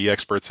consult the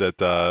experts at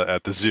the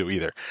zoo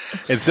either.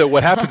 And so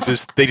what happens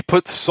is they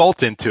put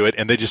salt into it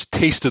and they just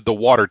tasted the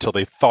water till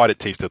they thought it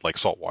tasted like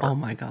salt water. Oh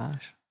my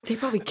gosh. They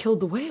probably killed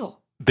the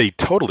whale. They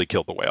totally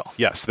killed the whale.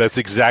 Yes, that's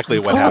exactly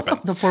what happened.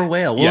 The poor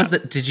whale. What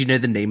was did you know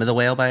the name of the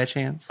whale by a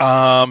chance?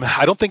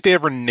 I don't think they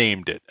ever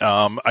named it.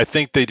 I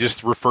think they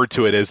just referred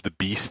to it as the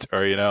beast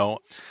or,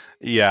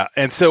 Yeah.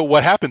 And so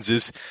what happens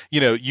is,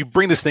 you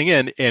bring this thing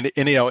in and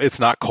it's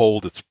not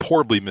cold. It's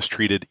horribly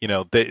mistreated.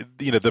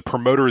 The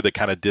promoter that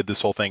kind of did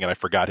this whole thing, and I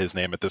forgot his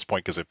name at this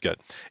point because I've got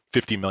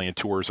 50 million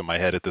tours in my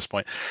head at this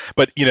point.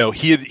 But,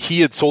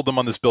 he had sold them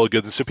on this bill of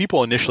goods. And so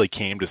people initially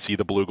came to see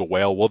the beluga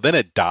whale. Well, then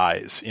it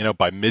dies,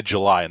 by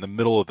mid-July in the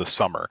middle of the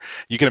summer.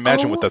 You can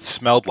imagine what that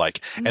smelled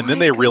like. And then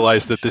they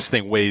realized that this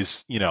thing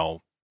weighs,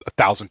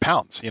 1,000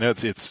 pounds.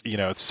 It's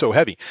so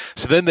heavy.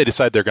 So then they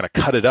decide they're going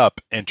to cut it up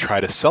and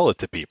try to sell it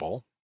to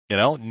people.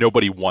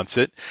 Nobody wants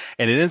it.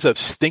 And it ends up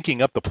stinking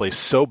up the place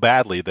so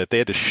badly that they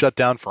had to shut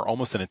down for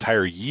almost an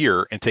entire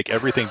year and take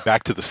everything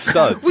back to the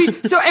studs.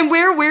 And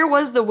where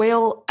was the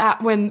whale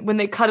at when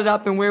they cut it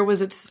up, and where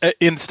was it?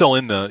 Still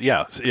in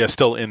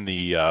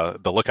the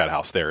Lookout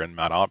House there in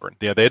Mount Auburn.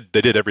 Yeah, they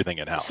did everything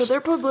in-house. So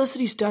their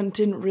publicity stunt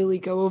didn't really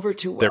go over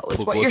too well, their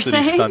is what you're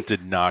saying? publicity stunt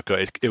did not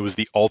go. It was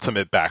the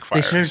ultimate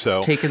backfire. They should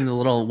have taken the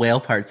little whale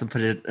parts and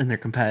put it in their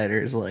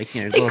competitors,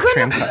 little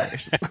tram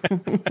cars.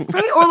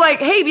 Right? Or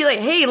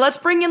hey, let's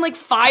bring in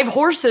 5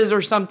 horses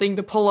or something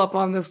to pull up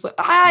on this.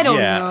 I don't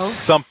know.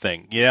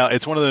 Something. Yeah,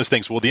 it's one of those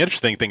things. Well, the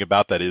interesting thing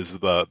about that is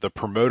the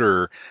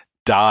promoter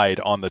died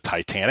on the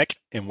Titanic.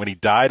 And when he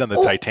died on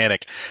the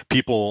Titanic,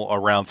 people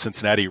around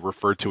Cincinnati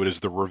referred to it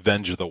as the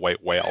Revenge of the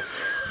White Whale.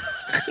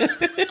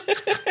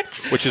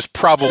 Which is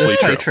probably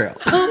true.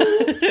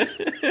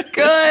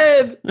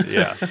 Good.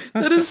 Yeah.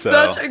 That is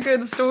such a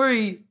good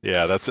story.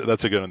 Yeah, that's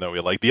a good one that we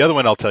like. The other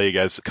one I'll tell you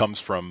guys comes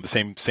from the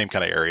same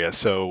kind of area.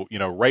 So,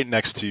 right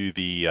next to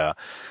the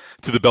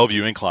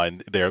Bellevue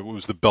incline, there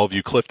was the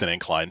Bellevue Clifton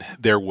incline.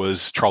 There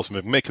was Charles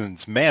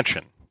McMicken's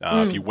mansion.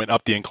 If you went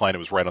up the incline, it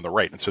was right on the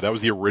right. And so that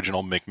was the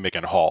original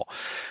McMicken Hall.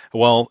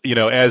 Well,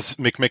 as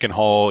McMicken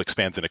Hall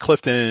expands into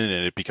Clifton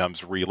and it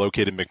becomes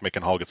relocated,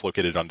 McMicken Hall gets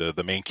located onto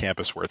the main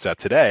campus where it's at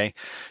today.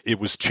 It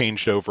was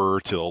changed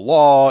over to the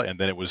law, and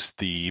then it was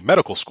the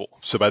medical school.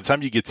 So by the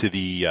time you get to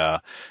the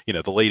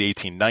late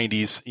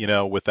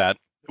 1890s, with that,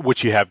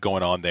 what you have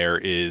going on there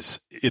is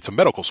it's a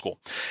medical school.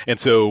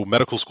 And so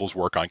medical schools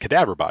work on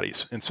cadaver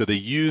bodies. And so they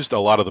used a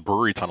lot of the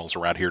brewery tunnels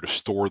around here to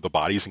store the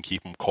bodies and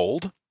keep them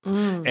cold.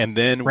 And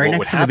then what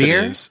would happen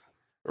is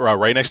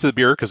right next to the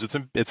beer, because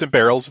it's in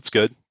barrels. It's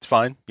good. It's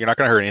fine. You're not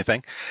going to hurt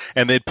anything.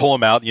 And they'd pull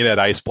them out, at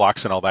ice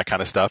blocks and all that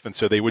kind of stuff. And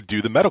so they would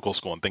do the medical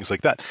school and things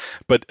like that.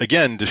 But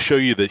again, to show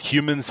you that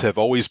humans have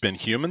always been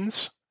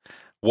humans,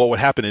 what would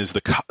happen is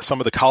some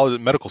of the college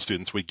medical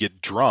students would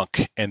get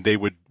drunk and they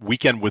would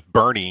Weekend with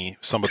Bernie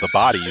some of the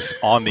bodies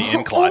on the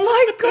incline. Oh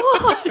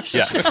my gosh.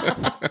 Yes.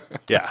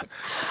 Yeah. Yep.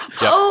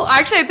 Oh,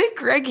 actually, I think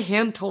Greg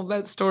Hand told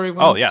that story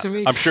once to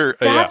me. I'm sure.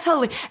 That's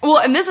hilarious. Well,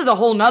 and this is a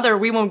whole nother,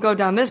 we won't go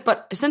down this,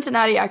 but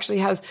Cincinnati actually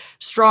has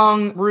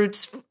strong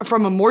roots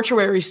from a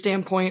mortuary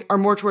standpoint, our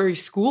mortuary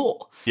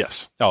school.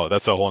 Yes. Oh,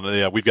 that's a whole,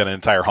 we've got an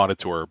entire haunted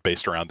tour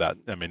based around that.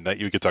 I mean,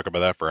 you could talk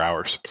about that for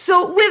hours.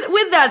 So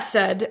with that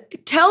said,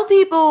 tell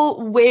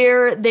people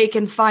where they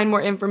can find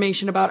more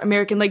information about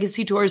American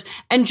Legacy Tours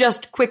and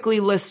just quickly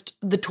list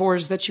the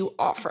tours that you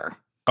offer.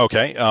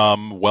 Okay.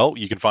 Well,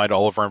 you can find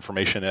all of our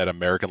information at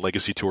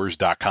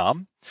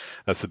AmericanLegacyTours.com.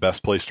 That's the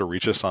best place to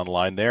reach us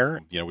online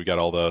there. We've got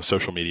all the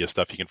social media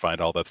stuff. You can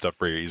find all that stuff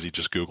very easy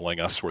just Googling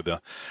us. We're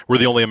the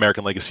only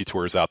American Legacy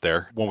Tours out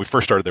there. When we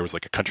first started, there was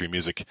like a country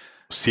music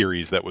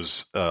series that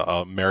was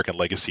American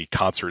Legacy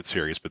concert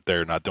series, but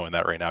they're not doing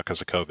that right now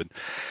because of COVID,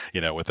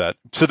 with that.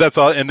 So that's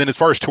all. And then as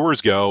far as tours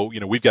go,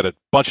 we've got a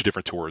bunch of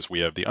different tours.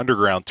 We have the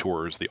underground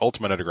tours, the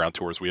ultimate underground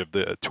tours. We have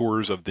the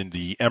tours of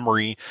the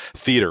Emory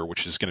Theater,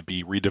 which is going to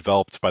be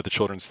redeveloped by the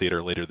Children's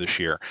Theater later this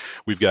year.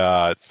 We've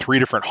got 3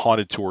 different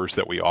haunted tours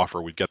that we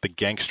offer. We've got the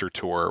gangster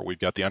tour. We've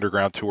got the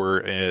underground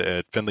tour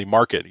at Findlay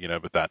Market,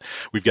 with that.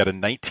 We've got a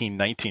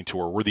 1919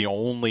 tour. We're the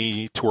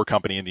only tour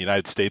company in the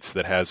United States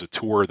that has a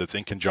tour that's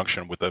in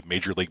conjunction with a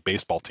Major League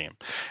Baseball team.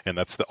 And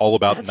that's all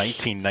about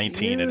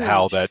 1919 huge. And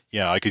how that,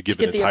 I could give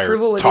an entire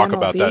talk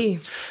about that.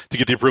 To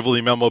get the approval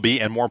of the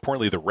MLB and more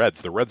importantly, the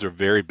Reds. The Reds are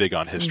very big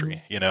on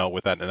history,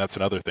 with that. And that's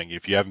another thing.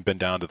 If you haven't been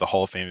down to the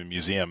Hall of Fame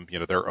Museum,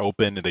 they're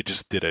open and they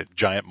just did a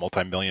giant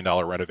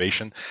multi-million-dollar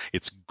renovation.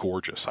 It's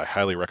gorgeous. I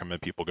highly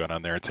recommend people go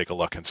down there and take a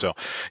look. And so,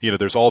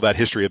 there's all that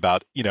history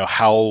about,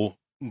 how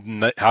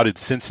did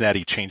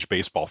Cincinnati change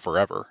baseball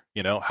forever?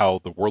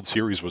 How the World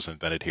Series was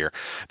invented here.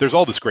 There's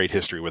all this great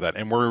history with that.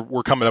 And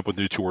we're coming up with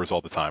new tours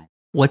all the time.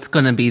 What's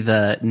going to be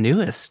the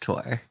newest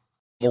tour?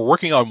 We're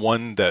working on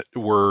one that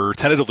we're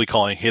tentatively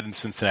calling Hidden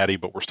Cincinnati,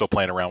 but we're still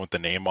playing around with the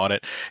name on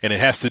it. And it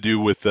has to do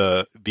with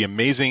the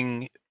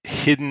amazing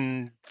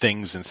hidden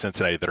things in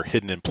Cincinnati that are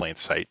hidden in plain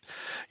sight.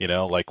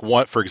 Like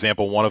for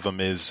example, one of them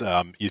is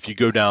if you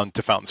go down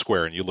to Fountain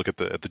Square and you look at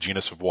the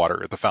genus of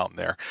water at the fountain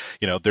there,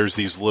 there's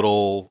these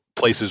little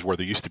places where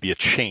there used to be a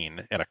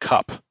chain and a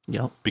cup.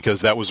 Yep.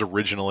 Because that was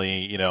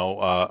originally,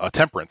 a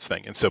temperance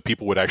thing. And so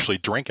people would actually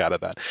drink out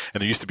of that.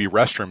 And there used to be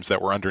restrooms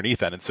that were underneath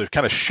that. And so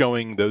kind of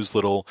showing those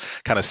little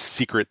kind of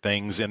secret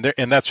things. And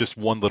that's just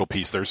one little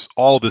piece. There's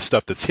all this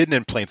stuff that's hidden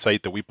in plain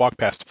sight that we walk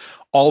past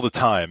all the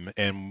time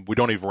and we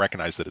don't even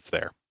recognize that it's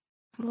there.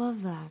 I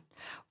love that.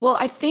 Well,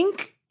 I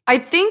think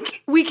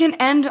we can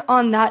end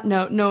on that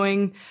note,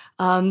 knowing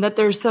that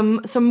there's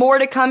some more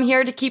to come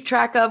here to keep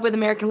track of with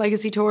American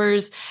Legacy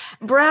Tours.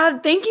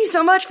 Brad, thank you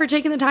so much for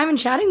taking the time and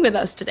chatting with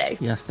us today.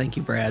 Yes, thank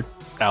you, Brad.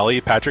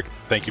 Allie, Patrick,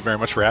 thank you very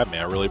much for having me.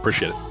 I really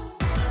appreciate it.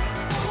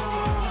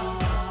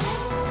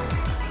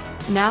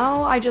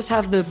 Now I just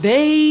have the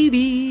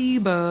Baby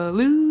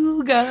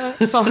Beluga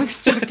song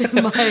stuck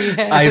in my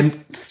head.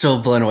 I'm still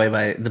blown away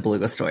by the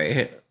Beluga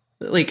story.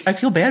 I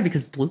feel bad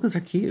because belugas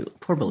are cute.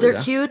 Poor beluga.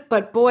 They're cute,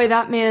 but boy,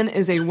 that man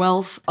is a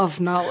wealth of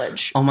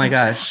knowledge. Oh my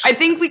gosh. I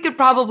think we could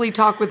probably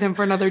talk with him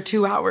for another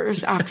 2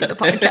 hours after the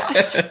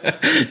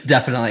podcast.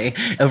 Definitely.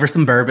 Over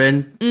some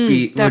bourbon.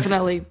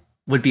 Definitely.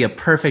 Would be a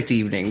perfect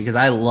evening because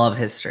I love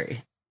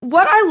history.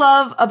 What I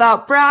love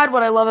about Brad,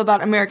 what I love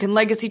about American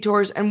Legacy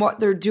Tours and what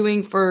they're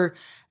doing for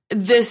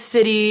this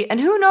city, and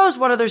who knows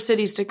what other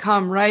cities to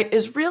come, right,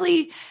 is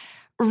really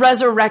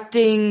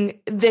resurrecting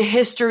the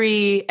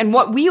history and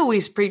what we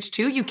always preach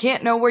to. You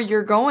can't know where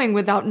you're going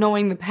without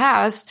knowing the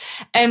past,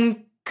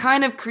 and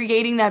kind of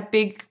creating that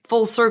big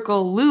full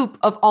circle loop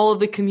of all of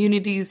the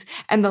communities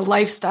and the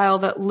lifestyle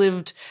that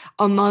lived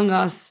among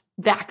us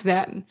back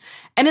then.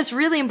 And it's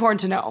really important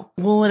to know.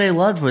 Well, what I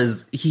loved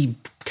was he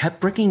kept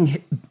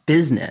bringing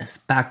business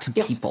back to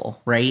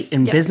people, right?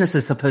 And business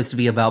is supposed to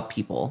be about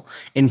people.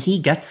 And he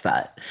gets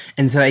that.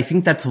 And so I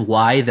think that's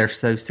why they're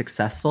so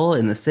successful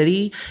in the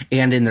city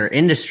and in their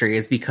industry,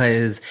 is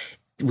because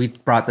we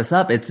brought this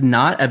up. It's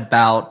not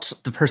about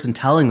the person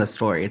telling the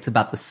story. It's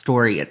about the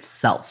story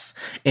itself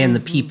and the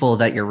people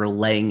that you're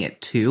relaying it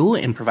to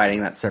and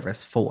providing that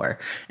service for.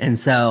 And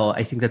so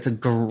I think that's a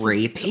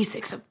great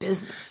basics of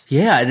business.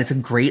 Yeah. And it's a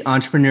great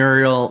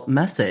entrepreneurial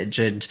message.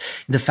 And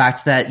the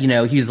fact that,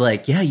 he's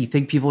like, yeah, you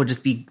think people would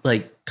just be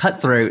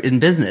cutthroat in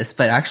business,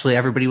 but actually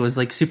everybody was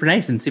super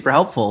nice and super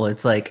helpful.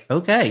 It's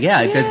okay.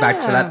 Yeah. It goes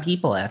back to that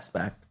people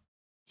aspect.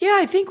 Yeah,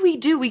 I think we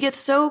do. We get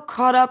so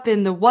caught up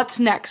in the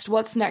what's next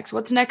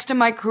in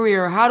my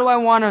career? How do I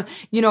want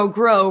to,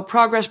 grow,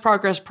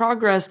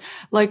 progress,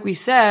 like we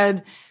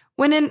said.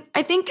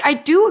 I think I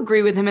do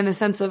agree with him in the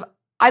sense of,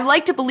 I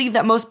like to believe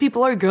that most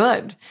people are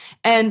good.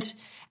 And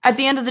at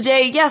the end of the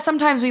day,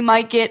 sometimes we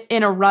might get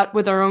in a rut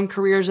with our own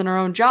careers and our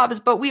own jobs,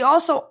 but we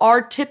also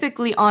are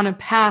typically on a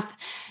path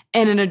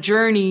and in a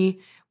journey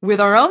with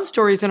our own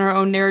stories and our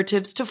own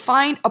narratives to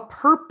find a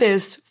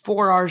purpose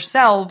for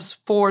ourselves,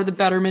 for the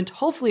betterment,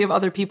 hopefully, of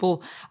other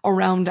people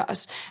around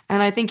us.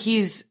 And I think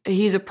he's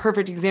a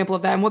perfect example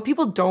of that. And what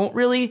people don't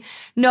really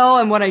know,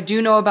 and what I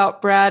do know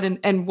about Brad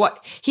and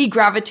what he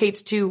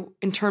gravitates to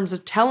in terms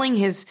of telling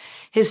his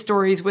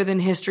stories within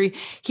history,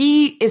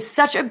 he is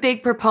such a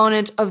big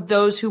proponent of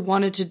those who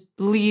wanted to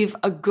leave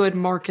a good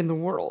mark in the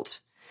world.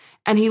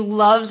 And he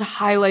loves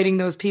highlighting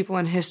those people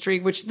in history,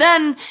 which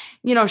then,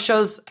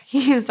 shows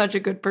he is such a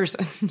good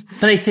person.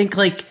 But I think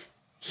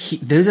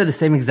those are the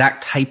same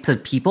exact types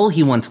of people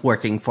he wants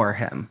working for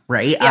him,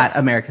 right? Yes.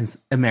 At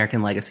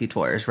American Legacy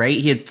Tours, right?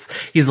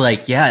 He's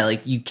like, yeah,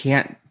 you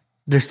can't,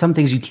 there's some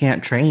things you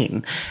can't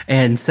train.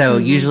 And so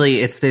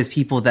usually it's those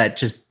people that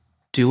just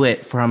do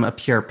it from a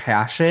pure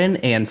passion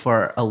and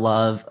for a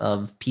love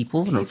of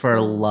people and for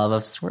a love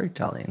of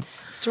storytelling.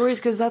 Stories,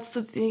 because that's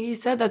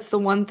the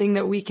one thing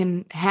that we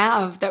can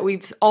have, that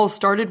we've all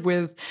started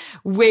with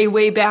way,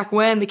 way back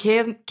when,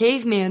 the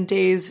caveman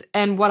days.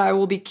 And what I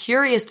will be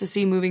curious to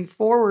see moving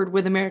forward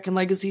with American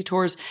Legacy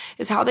Tours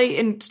is how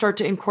they start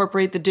to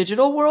incorporate the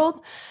digital world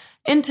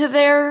into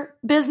their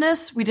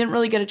business. We didn't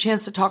really get a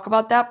chance to talk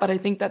about that, but I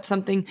think that's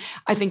something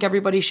I think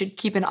everybody should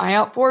keep an eye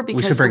out for,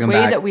 because the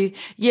way that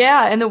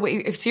and the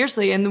way,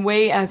 seriously, and the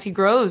way as he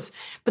grows,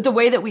 but the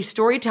way that we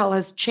storytell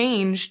has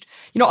changed.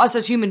 Us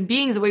as human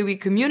beings, the way we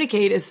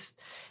communicate is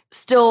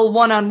still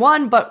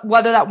one-on-one, but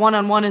whether that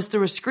one-on-one is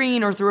through a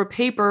screen or through a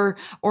paper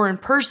or in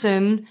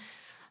person,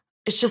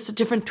 it's just a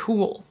different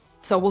tool.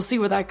 So we'll see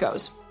where that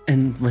goes.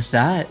 And with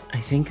that, I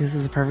think this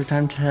is a perfect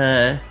time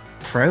to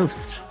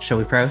prost. Shall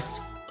we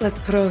prost? Let's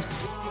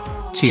prost.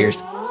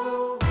 Cheers.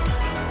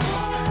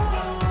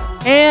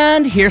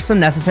 And here's some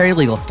necessary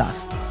legal stuff.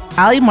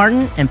 Ali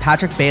Martin and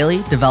Patrick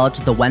Bailey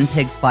developed the When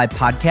Pigs Fly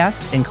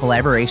podcast in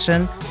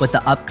collaboration with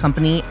the Up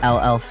Company,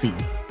 LLC.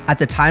 At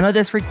the time of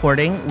this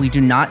recording, we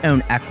do not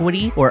own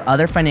equity or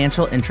other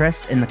financial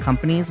interest in the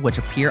companies which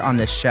appear on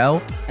this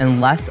show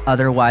unless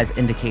otherwise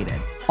indicated.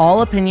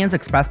 All opinions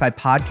expressed by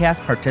podcast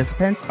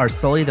participants are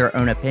solely their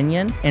own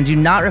opinion and do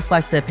not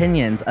reflect the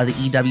opinions of the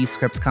EW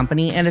Scripts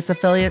Company and its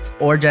affiliates,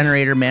 or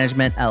Generator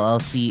Management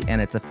LLC and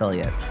its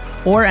affiliates,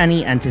 or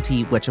any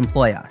entity which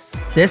employ us.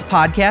 This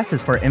podcast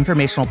is for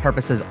informational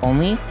purposes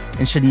only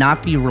and should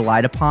not be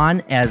relied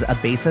upon as a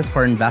basis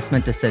for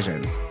investment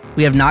decisions.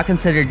 We have not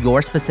considered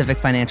your specific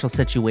financial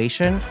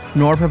situation,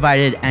 nor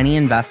provided any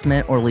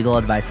investment or legal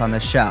advice on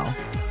this show.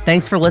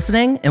 Thanks for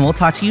listening, and we'll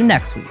talk to you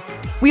next week.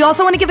 We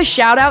also want to give a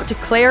shout out to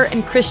Claire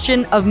and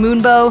Christian of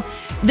Moonbow.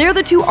 They're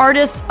the two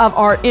artists of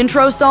our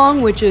intro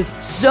song, which is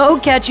so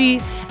catchy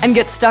and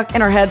gets stuck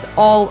in our heads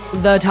all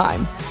the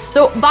time.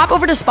 So bop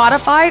over to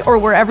Spotify or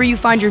wherever you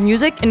find your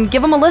music and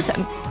give them a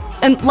listen.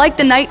 And Like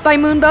the Night by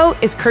Moonbow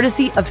is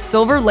courtesy of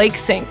Silver Lake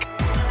Sync.